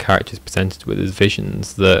your character is presented with as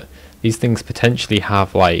visions, that these things potentially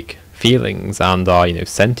have feelings and are Mm-hmm.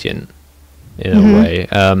 sentient in a way,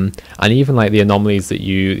 and even the anomalies that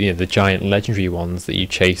the giant legendary ones that you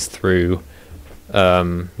chase through,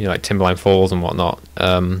 Timberline Falls and whatnot.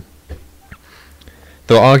 There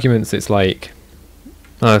are arguments. It's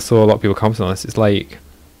I saw a lot of people comment on this. It's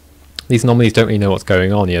these anomalies don't really know what's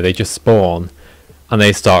going on. They just spawn and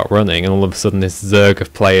they start running, and all of a sudden this zerg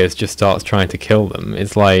of players just starts trying to kill them.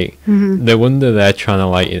 It's no wonder they're trying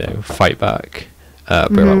to fight back.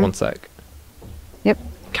 Bring one sec. Yep.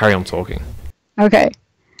 Carry on talking. Okay.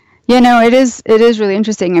 Yeah, no, it is really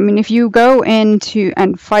interesting. I mean, if you go into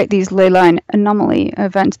and fight these leyline anomaly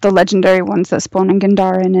events, the legendary ones that spawn in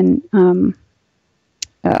Gandharan and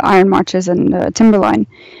Iron Marches and Timberline,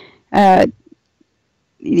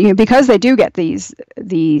 because they do get these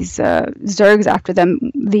zergs after them,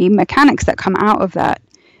 the mechanics that come out of that,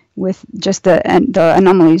 with just the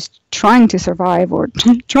anomalies trying to survive or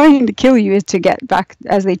trying to kill you, is to get back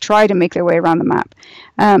as they try to make their way around the map.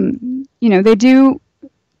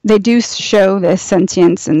 They do show this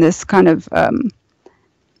sentience and this kind of,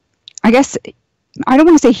 I guess, I don't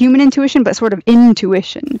want to say human intuition, but sort of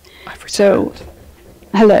intuition. So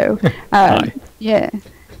Hello. Hi. Yeah,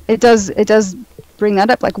 it does bring that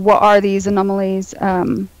up. Like, what are these anomalies?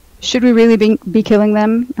 Should we really be killing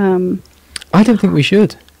them? I don't think we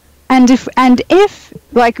should. And if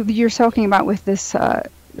like you're talking about with this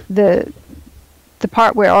the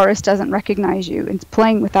part where Oris doesn't recognize you, it's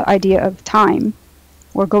playing with that idea of time,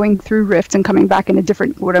 or going through rifts and coming back in a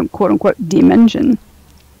different quote unquote dimension.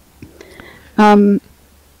 Are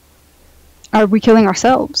we killing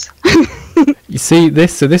ourselves? You see,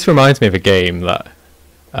 this reminds me of a game that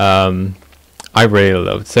I really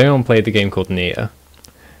loved. So anyone played the game called Nier?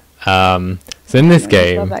 So in this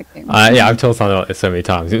game, I've told Sandra about this so many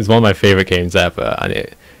times. It was one of my favourite games ever, and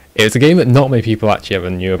it was a game that not many people actually ever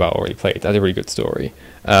knew about or already played. It had a really good story.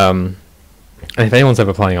 And if anyone's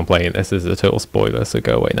ever planning on playing this is a total spoiler, so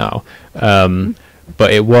go away now. But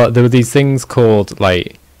there were these things called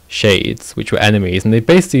like shades, which were enemies, and they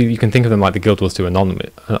basically, you can think of them like the Guild Wars 2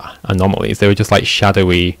 anomalies. They were just like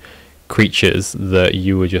shadowy creatures that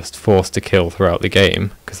you were just forced to kill throughout the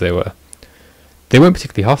game, because they weren't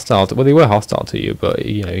particularly hostile well, they were hostile to you, but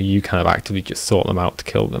you kind of actively just sought them out to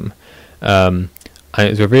kill them. And it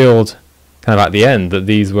was revealed kind of at the end that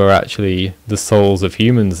these were actually the souls of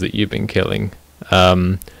humans that you've been killing.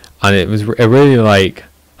 And it was a really like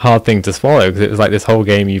hard thing to swallow, because it was like this whole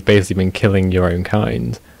game you've basically been killing your own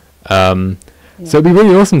kind. So it'd be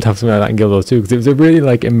really awesome to have something like that in Guild Wars 2, because it was a really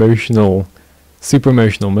like super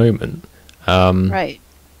emotional moment. Right.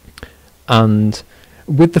 And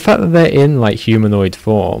with the fact that they're in like humanoid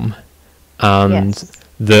form, and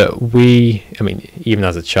that even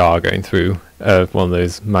as a Char going through one of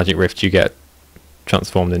those magic rifts, you get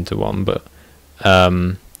transformed into one, but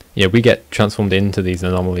we get transformed into these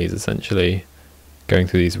anomalies essentially going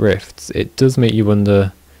through these rifts. It does make you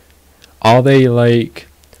wonder, are they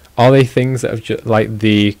things that have like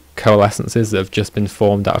the coalescences that have just been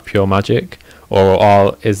formed out of pure magic,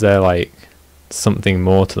 or is there like something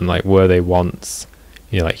more to them? Like, were they once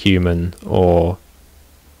like human, or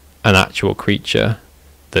an actual creature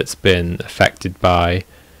that's been affected by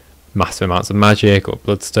massive amounts of magic or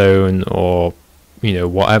bloodstone or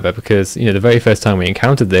whatever? Because the very first time we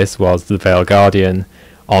encountered this was the Veil Guardian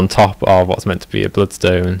on top of what's meant to be a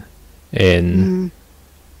bloodstone in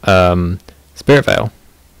Spirit Veil.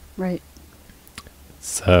 Right.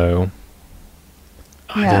 So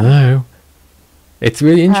I don't know. It's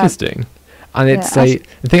really interesting. And it's the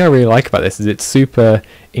thing I really like about this is it's super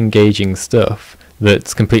engaging stuff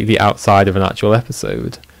that's completely outside of an actual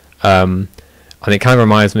episode. And it kind of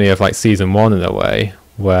reminds me of like season 1 in a way,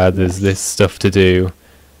 where there's this stuff to do.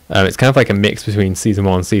 It's kind of like a mix between season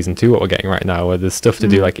 1 and season 2, what we're getting right now, where there's stuff to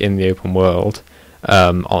do like in the open world,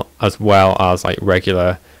 as well as like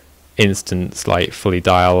regular instance, like fully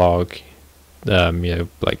dialogue,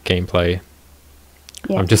 like gameplay.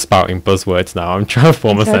 Yeah. I'm just spouting buzzwords now. I'm trying to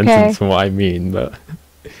form a sentence from what I mean, but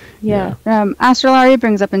Astralaria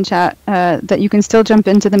brings up in chat that you can still jump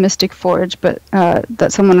into the Mystic Forge, but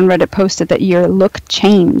that someone on Reddit posted that your look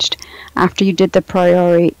changed after you did the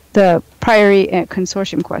Priory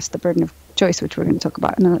Consortium quest, the Burden of Choice, which we're going to talk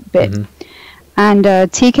about in a bit. And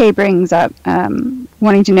TK brings up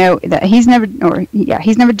wanting to know that he's never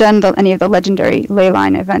done any of the legendary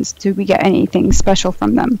Leyline events. Do we get anything special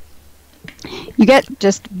from them? You get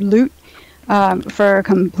just loot for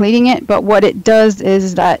completing it, but what it does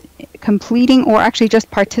is that completing, or actually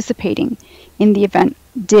just participating in the event,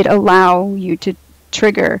 did allow you to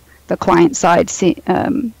trigger the client side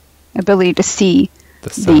ability to see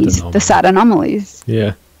the sad anomalies.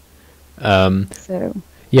 So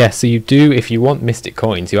you do, if you want mystic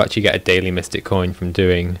coins, you actually get a daily mystic coin from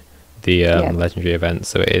doing the legendary event,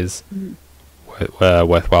 so it is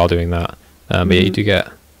worthwhile doing that. But you do get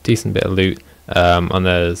decent bit of loot, and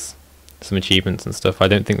there's some achievements and stuff. I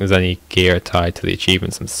don't think there's any gear tied to the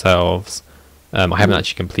achievements themselves. I haven't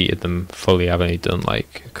actually completed them fully. I've only done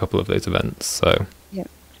like a couple of those events, so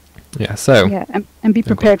and be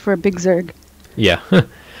prepared for a big Zerg.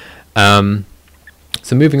 So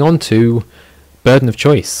moving on to Burden of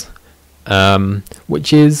Choice,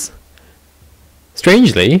 which is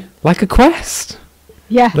strangely like a quest.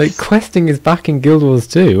 Like, questing is back in Guild Wars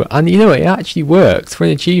 2, and it actually works for an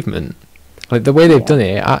achievement. Like, the way they've done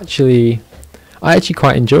it, I actually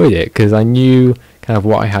quite enjoyed it, because I knew kind of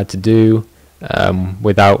what I had to do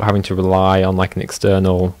without having to rely on like an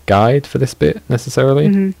external guide for this bit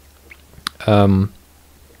necessarily. Because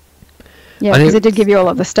it did give you all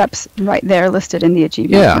of the steps right there listed in the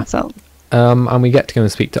achievement itself. And we get to go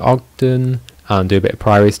and speak to Ogden and do a bit of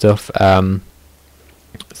Priory stuff.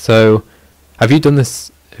 So have you done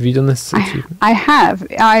this achievement? I have.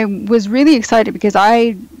 I was really excited because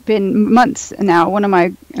I've been months now. One of my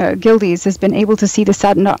guildies has been able to see the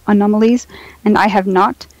sad anomalies, and I have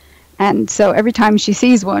not. And so every time she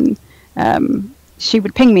sees one, she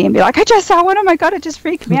would ping me and be like, I just saw one, oh my god, it just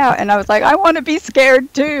freaked me out. And I was like, I want to be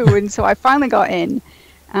scared too. And so I finally got in,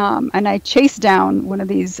 and I chased down one of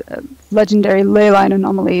these legendary leyline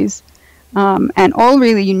anomalies. And all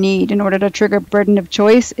really you need in order to trigger Burden of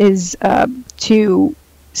Choice is to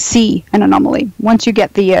see an anomaly. Once you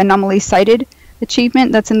get the anomaly sighted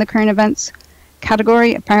achievement that's in the current events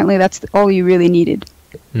category, apparently that's all you really needed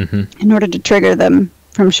in order to trigger them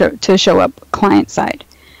to show up client side.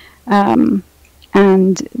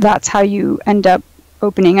 And that's how you end up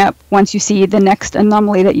opening up. Once you see the next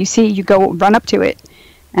anomaly that you see, you go run up to it,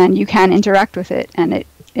 and you can interact with it, and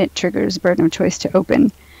it triggers Burden of Choice to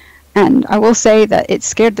open. And I will say that it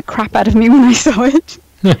scared the crap out of me when I saw it,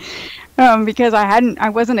 because I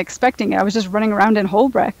wasn't expecting it. I was just running around in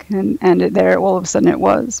Holbreck, and there all of a sudden it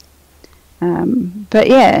was. But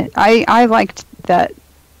yeah, I liked that.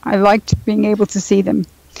 I liked being able to see them.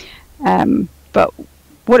 But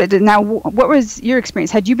what was your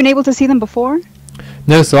experience? Had you been able to see them before?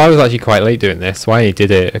 No, so I was actually quite late doing this. So I only did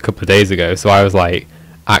it a couple of days ago. So I was like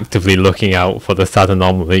actively looking out for the sad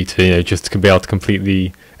anomaly to just to be able to complete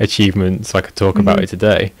the achievement, so I could talk about it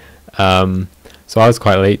today. So I was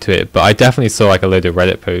quite late to it, but I definitely saw like a load of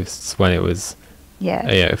Reddit posts when it was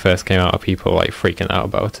it first came out, of people like freaking out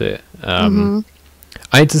about it. And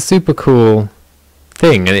it's a super cool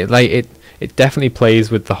thing, and it definitely plays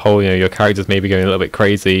with the whole, your characters maybe going a little bit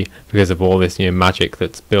crazy because of all this magic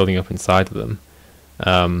that's building up inside of them.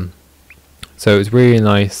 So it was really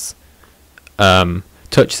nice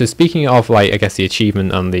touch. So speaking of like, I guess the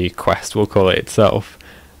achievement and the quest, we'll call it itself.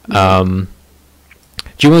 Can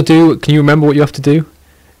you remember what you have to do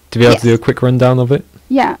to be able to do a quick rundown of it?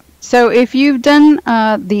 Yeah. So if you've done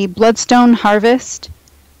the Bloodstone Harvest,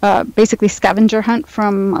 basically scavenger hunt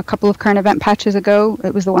from a couple of current event patches ago,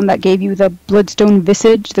 it was the one that gave you the Bloodstone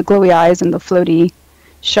Visage, the glowy eyes and the floaty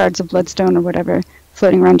shards of bloodstone or whatever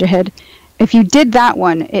floating around your head. If you did that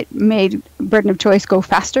one, it made Burden of Choice go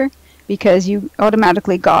faster, because you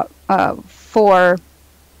automatically got 4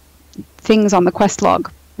 things on the quest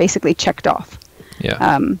log basically checked off.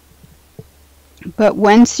 Yeah. But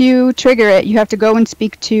once you trigger it, you have to go and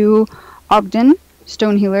speak to Ogden,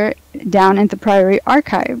 Stonehealer, down at the Priory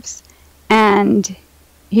Archives, and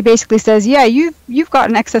he basically says, "Yeah, you've got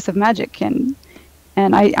an excess of magic, and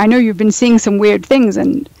I know you've been seeing some weird things,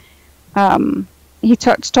 and he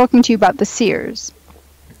starts talking to you about the Seers,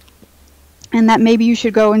 and that maybe you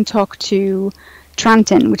should go and talk to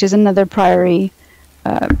Tranton, which is another Priory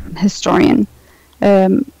historian,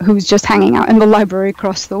 who's just hanging out in the library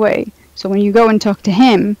across the way. So when you go and talk to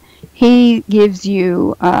him, he gives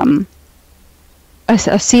you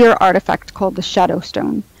a seer artifact called the Shadow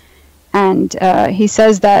Stone, and he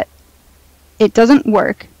says that it doesn't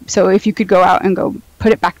work. So if you could go out and go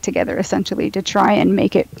put it back together, essentially, to try and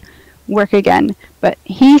make it work again. But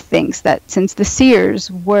he thinks that since the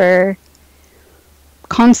Seers were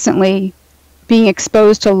constantly being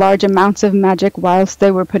exposed to large amounts of magic whilst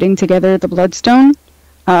they were putting together the Bloodstone,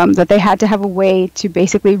 that they had to have a way to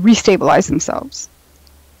basically restabilize themselves.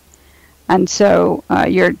 And so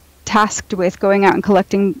you're tasked with going out and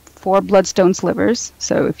collecting 4 Bloodstone slivers.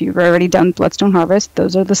 So if you've already done Bloodstone Harvest,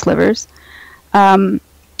 those are the slivers. And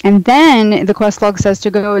then the quest log says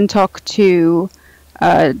to go and talk to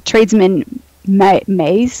tradesman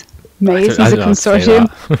Maze. He's a consortium.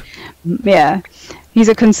 Yeah, he's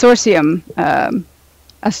a consortium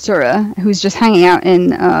Astura who's just hanging out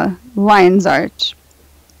in Lion's Arch.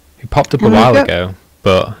 He popped up a while ago,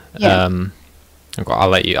 but I'll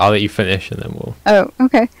let you finish, and then we'll. Oh,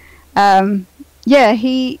 okay.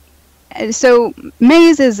 So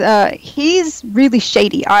Maze is he's really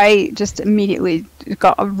shady. I just immediately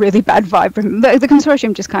got a really bad vibe from him. The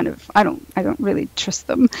consortium just kind of, I don't really trust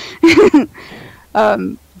them.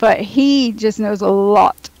 But he just knows a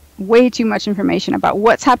lot, way too much information about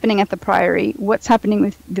what's happening at the Priory, what's happening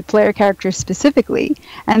with the player characters specifically,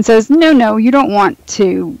 and says, no, you don't want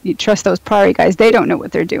to trust those Priory guys. They don't know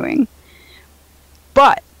what they're doing.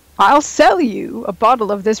 But I'll sell you a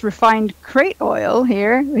bottle of this refined crate oil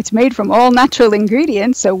here. It's made from all natural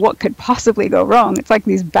ingredients, so what could possibly go wrong? It's like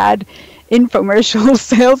these bad infomercial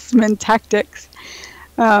salesman tactics.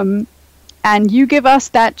 And you give us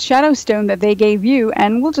that Shadow Stone that they gave you,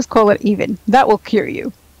 and we'll just call it even. That will cure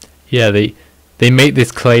you. Yeah, they make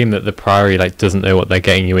this claim that the Priory doesn't know what they're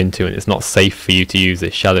getting you into, and it's not safe for you to use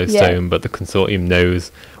this Shadow Stone, but the consortium knows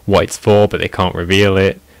what it's for, but they can't reveal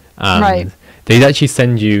it. And they'd actually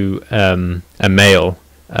send you a mail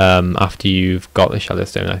after you've got the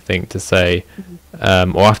Shadowstone, I think, to say,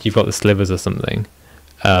 or after you've got the slivers or something,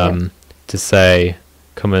 to say,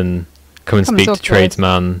 come and speak to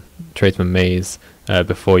tradesman Maze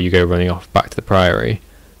before you go running off back to the Priory.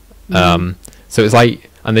 So it's like,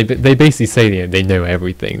 and they basically say they know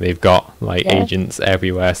everything. They've got like agents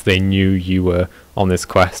everywhere, so they knew you were on this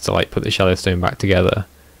quest to like put the Shadowstone back together.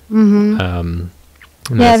 They've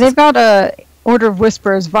got a Order of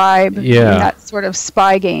Whisperers vibe in that sort of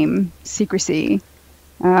spy game secrecy.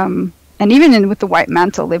 And even with the White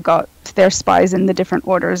Mantle, they've got their spies in the different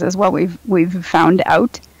orders as well. We've found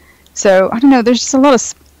out. So I don't know. There's a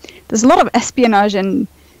lot of espionage and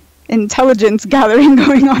intelligence gathering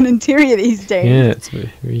going on in Tyria these days. Yeah, it's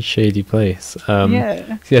a very shady place.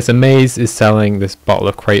 So Maze is selling this bottle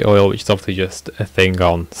of crate oil, which is obviously just a thing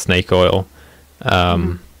on snake oil.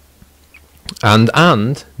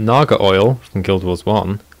 And Naga oil from Guild Wars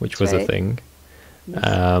 1, which was a thing.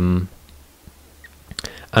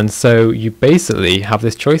 And so you basically have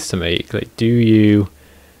this choice to make. Like, do you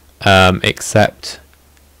accept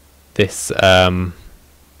this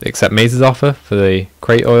accept Maze's offer for the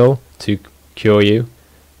crate oil to cure you,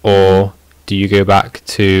 or do you go back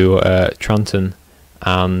to Tranton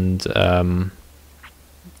and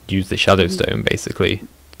use the Shadowstone basically to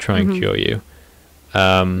try and cure you?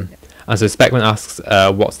 And so Speckman asks,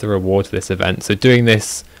 what's the reward for this event? So doing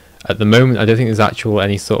this at the moment, I don't think there's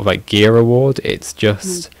any sort of like gear reward. It's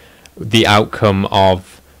just the outcome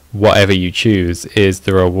of whatever you choose is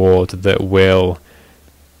the reward that will,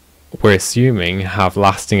 we're assuming, have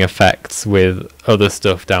lasting effects with other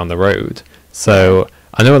stuff down the road. So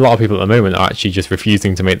I know a lot of people at the moment are actually just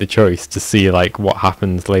refusing to make the choice to see like what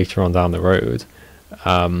happens later on down the road.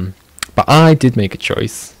 But I did make a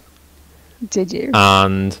choice. Did you?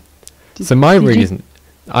 And so my reason,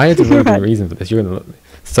 I had a really good reason for this. You're gonna look.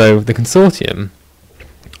 So the Consortium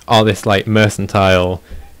are this like mercantile,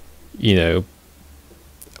 wannabe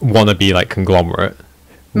like conglomerate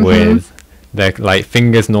with their like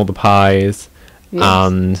fingers in all the pies,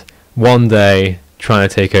 and one day trying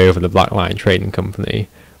to take over the Black Lion Trading Company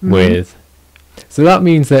with. So that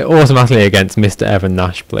means they're automatically against Mr. Evan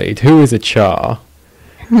Nashblade, who is a Char.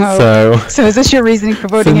 Oh. So is this your reasoning for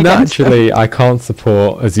voting against? So naturally, I can't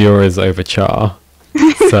support Azura's over Char.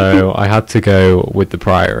 So I had to go with the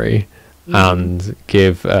Priory and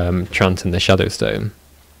give Tranton the Shadowstone.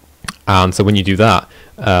 And so when you do that,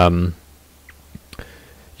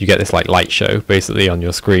 you get this like light show basically on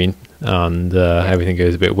your screen, and everything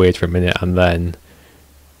goes a bit weird for a minute, and then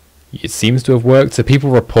it seems to have worked. So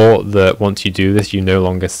people report that once you do this, you no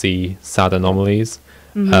longer see sad anomalies.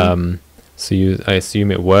 So I assume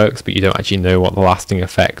it works, but you don't actually know what the lasting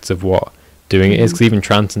effects of what doing it is. Because even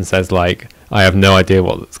Tranton says like, I have no idea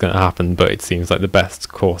what's going to happen, but it seems like the best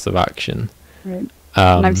course of action. Right.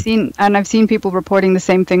 And I've seen people reporting the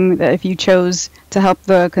same thing, that if you chose to help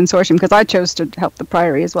the Consortium, because I chose to help the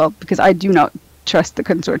Priory as well, because I do not trust the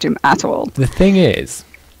Consortium at all. The thing is,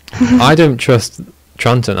 I don't trust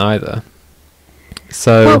Tranton either.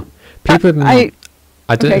 So people, I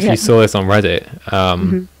don't know if you saw this on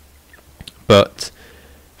Reddit, but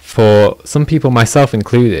for some people, myself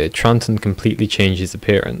included, Tranton completely changed his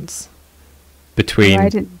appearance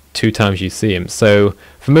between 2 times you see him. So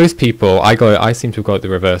for most people, I seem to have got it the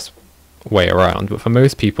reverse way around, but for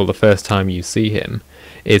most people, the first time you see him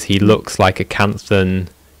is he looks like a Canthan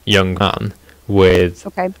young man with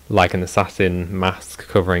like an assassin mask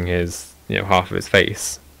covering his, half of his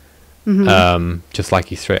face, just like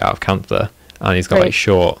he's straight out of Cantha, and he's got like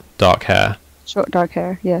short dark hair. Short dark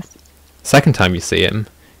hair, yes. Second time you see him,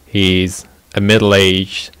 he's a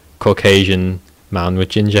middle-aged Caucasian man with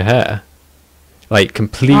ginger hair. Like,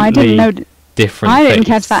 completely different I didn't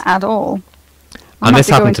catch that at all. And this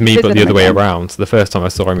happened to me, but the other way around. So the first time I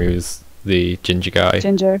saw him, he was the ginger guy.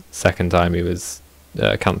 Second time, he was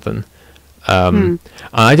Canthan. And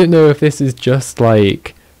I don't know if this is just,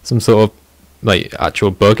 like, some sort of, like,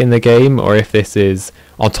 actual bug in the game, or if this is,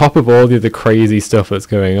 on top of all the other crazy stuff that's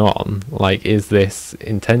going on, like, is this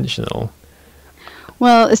intentional?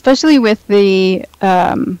 Well, especially with the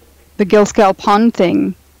Gilscale Pond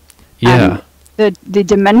thing. Yeah. The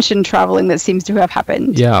dimension traveling that seems to have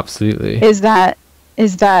happened. Yeah, absolutely. Is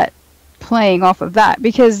that playing off of that?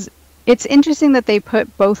 Because it's interesting that they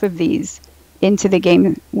put both of these into the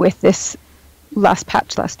game with this last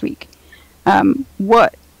patch last week.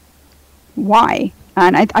 Why?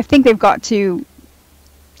 And I think they've got to.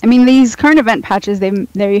 I mean, these current event patches,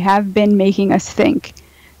 they have been making us think,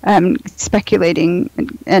 speculating,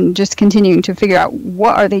 and just continuing to figure out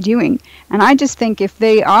what are they doing. And I just think if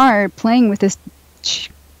they are playing with this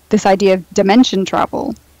idea of dimension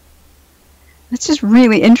travel, That's just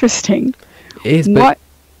really interesting. It is, but...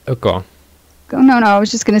 Oh, go on. No, I was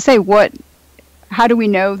just going to say, how do we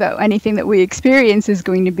know that anything that we experience is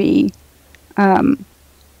going to be, I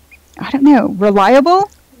don't know, reliable?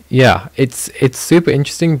 Yeah, it's super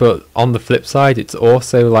interesting, but on the flip side, it's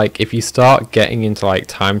also like if you start getting into like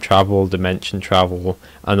time travel, dimension travel,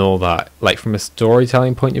 and all that, like from a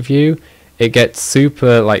storytelling point of view, it gets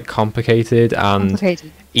super like complicated and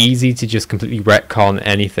easy to just completely retcon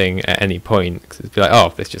anything at any point. 'Cause it'd be like,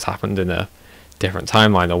 oh, this just happened in a different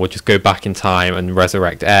timeline, or we'll just go back in time and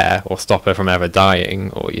resurrect Air, or stop her from ever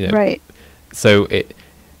dying, or Right. So it.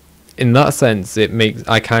 In that sense,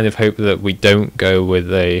 I kind of hope that we don't go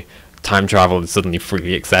with a time travel is suddenly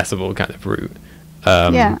freely accessible kind of route.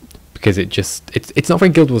 Because it's not very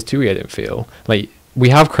Guild Wars 2, I don't feel. Like, we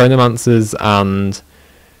have chronomancers and,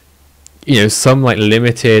 some like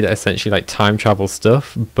limited, essentially like time travel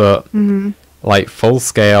stuff, but like full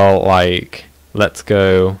scale, like, let's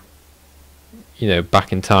go,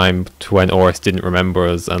 back in time to when Oris didn't remember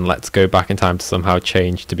us, and let's go back in time to somehow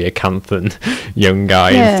change to be a Canthan young guy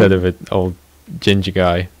instead of an old ginger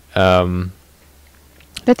guy. But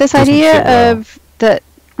this idea of that...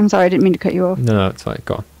 I'm sorry, I didn't mean to cut you off. No, it's fine.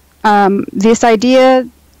 Go on. This idea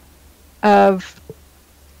of...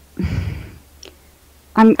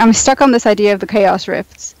 I'm stuck on this idea of the Chaos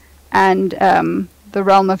Rifts and the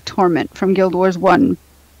Realm of Torment from Guild Wars 1.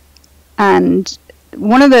 And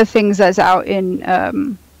one of the things that's out in,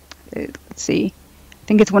 let's see, I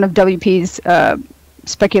think it's one of WP's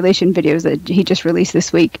speculation videos that he just released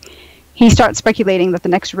this week. He starts speculating that the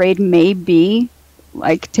next raid may be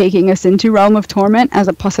like taking us into Realm of Torment as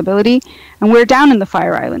a possibility, and we're down in the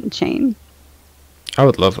Fire Island chain. I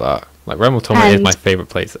would love that. Like, Realm of Torment is my favorite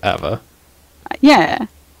place ever. Yeah.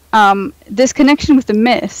 This connection with the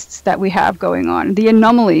mists that we have going on, the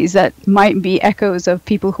anomalies that might be echoes of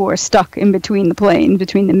people who are stuck in between the plane,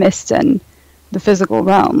 between the mists and the physical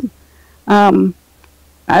realm.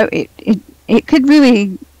 It could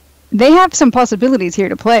really... They have some possibilities here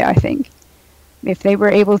to play, I think. If they were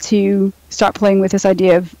able to start playing with this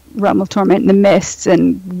idea of Realm of Torment and the mists,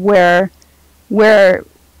 and what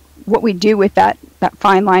we do with that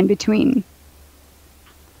fine line between.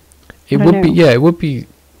 It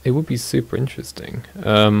would be super interesting.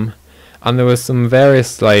 And there was some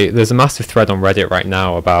various, like, there's a massive thread on Reddit right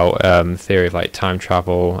now about theory of like time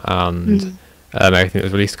travel and everything that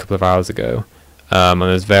was released a couple of hours ago. And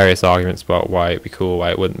there's various arguments about why it'd be cool,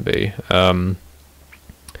 why it wouldn't be.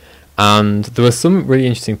 And there were some really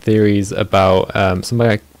interesting theories about some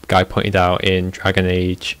guy pointed out in Dragon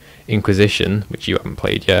Age Inquisition, which you haven't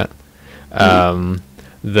played yet. That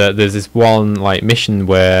there's this one like mission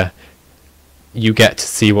where you get to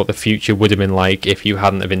see what the future would have been like if you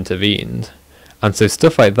hadn't have intervened, and so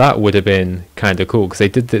stuff like that would have been kind of cool, because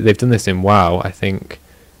they've done this in WoW. I think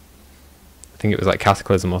it was like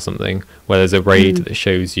Cataclysm or something, where there's a raid that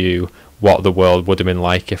shows you what the world would have been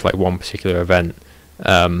like if like one particular event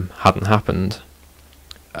hadn't happened.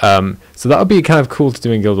 So that would be kind of cool to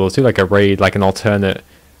do in Guild Wars 2, like a raid, like an alternate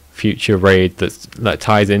future raid that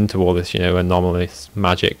ties into all this, anomalous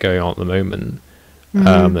magic going on at the moment.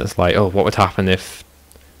 That's like, oh, what would happen if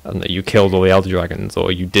you killed all the Elder Dragons,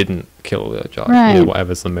 or you didn't kill the Elder Dragons, right.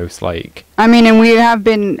 Whatever's the most like... I mean, and we have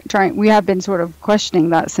been sort of questioning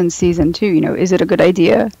that since Season 2, is it a good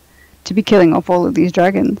idea to be killing off all of these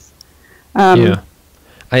dragons? Yeah.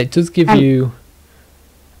 And it does give you...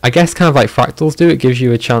 I guess kind of like Fractals do, it gives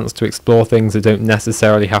you a chance to explore things that don't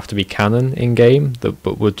necessarily have to be canon in-game,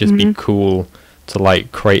 but would just be cool to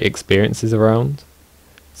like create experiences around.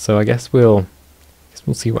 So I guess we'll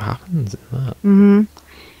see what happens in that.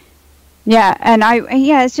 Yeah, and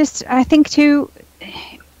it's just, I think too,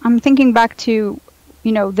 I'm thinking back to,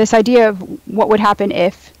 this idea of what would happen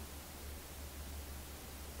if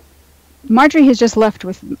Marjorie has just left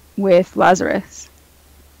with Lazarus.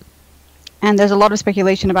 And there's a lot of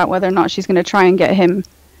speculation about whether or not she's going to try and get him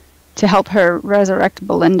to help her resurrect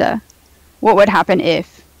Belinda. What would happen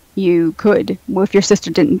if if your sister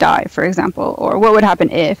didn't die, for example? Or what would happen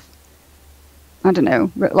if, I don't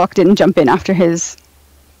know, Ritlock didn't jump in after his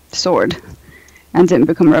sword and didn't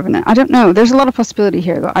become Revenant? I don't know. There's a lot of possibility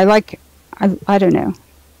here. I don't know.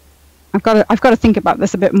 I've got to think about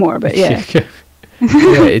this a bit more, but yeah.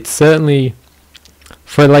 Yeah, it's certainly...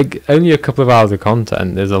 For like only a couple of hours of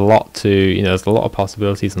content, there's a lot there's a lot of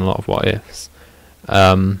possibilities and a lot of what ifs.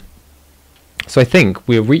 So I think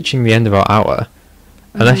we're reaching the end of our hour.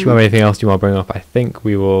 Unless you have anything else you want to bring up, I think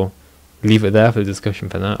we will leave it there for the discussion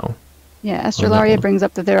for now. Yeah, Astralaria brings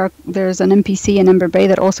up that there's an NPC in Ember Bay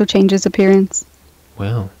that also changes appearance.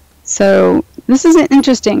 Wow. So this is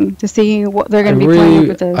interesting to see what they're going to be playing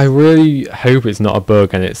with this. I really hope it's not a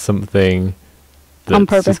bug and it's something On that's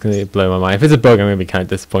purpose. just going to blow my mind. If it's a bug, I'm going to be kind of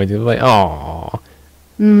disappointed. Like, oh.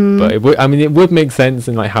 Mm. But it would. I mean, it would make sense.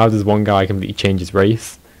 In like, how does one guy completely change his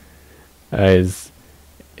race? It's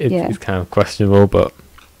kind of questionable, but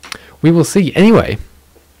we will see. Anyway.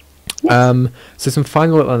 Yes. So some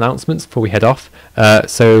final little announcements before we head off.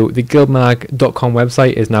 So the GuildMag.com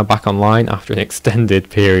website is now back online after an extended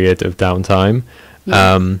period of downtime.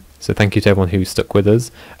 Yes. So thank you to everyone who stuck with us.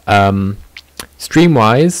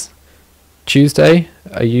 Stream-wise, Tuesday,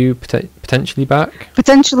 are you potentially back?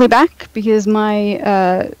 Potentially back, because my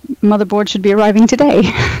motherboard should be arriving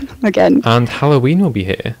today again. And Halloween will be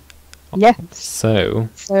here. Yes. So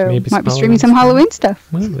maybe might be streaming some Halloween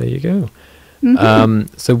stuff. Well, there you go.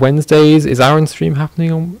 Mm-hmm. So Wednesdays, is Aaron's stream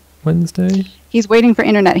happening on Wednesday? He's waiting for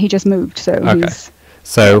internet. He just moved, so Okay. he's...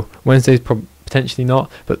 So Wednesday's potentially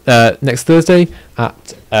not, but next Thursday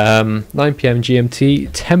at 9 p.m. GMT,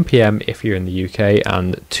 10 p.m. if you're in the UK,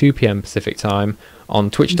 and 2 p.m. Pacific time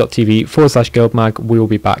on twitch.tv/GuildMag. We will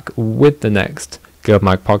be back with the next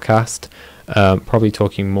GuildMag podcast, probably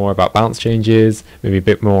talking more about bounce changes, maybe a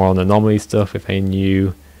bit more on anomaly stuff if any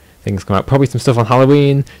new things come out. Probably some stuff on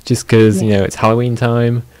Halloween, just because it's Halloween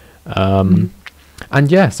time.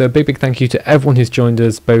 And yeah, so a big thank you to everyone who's joined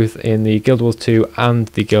us both in the Guild Wars 2 and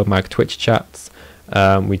the GuildMag Twitch chats.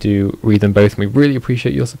 We do read them both and we really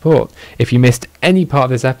appreciate your support. If you missed any part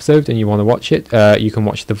of this episode and you want to watch it, you can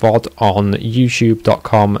watch the VOD on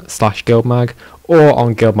youtube.com/GuildMag or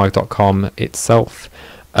on guildmag.com itself.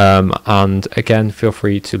 And again, feel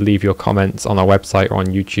free to leave your comments on our website or on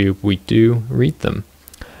YouTube. We do read them.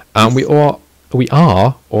 And we are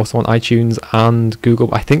also on iTunes and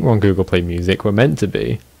Google. I think we're on Google Play Music. We're meant to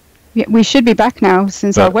be. Yeah, we should be back now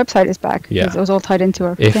since our website is back. Yeah. Because it was all tied into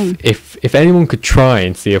our thing. If anyone could try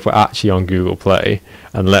and see if we're actually on Google Play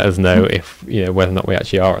and let us know if whether or not we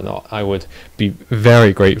actually are or not, I would be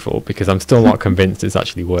very grateful, because I'm still not convinced it's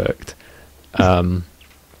actually worked.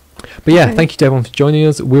 But yeah, thank you to everyone for joining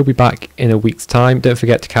us. We'll be back in a week's time. Don't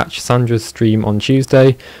forget to catch Sandra's stream on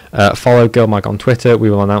Tuesday. Follow GuildMag on Twitter.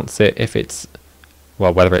 We will announce it if it's,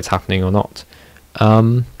 whether it's happening or not.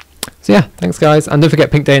 So yeah, thanks guys. And don't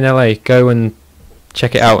forget Pink Day in LA. Go and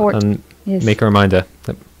check it out and make a reminder.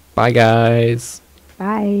 Bye guys.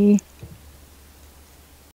 Bye.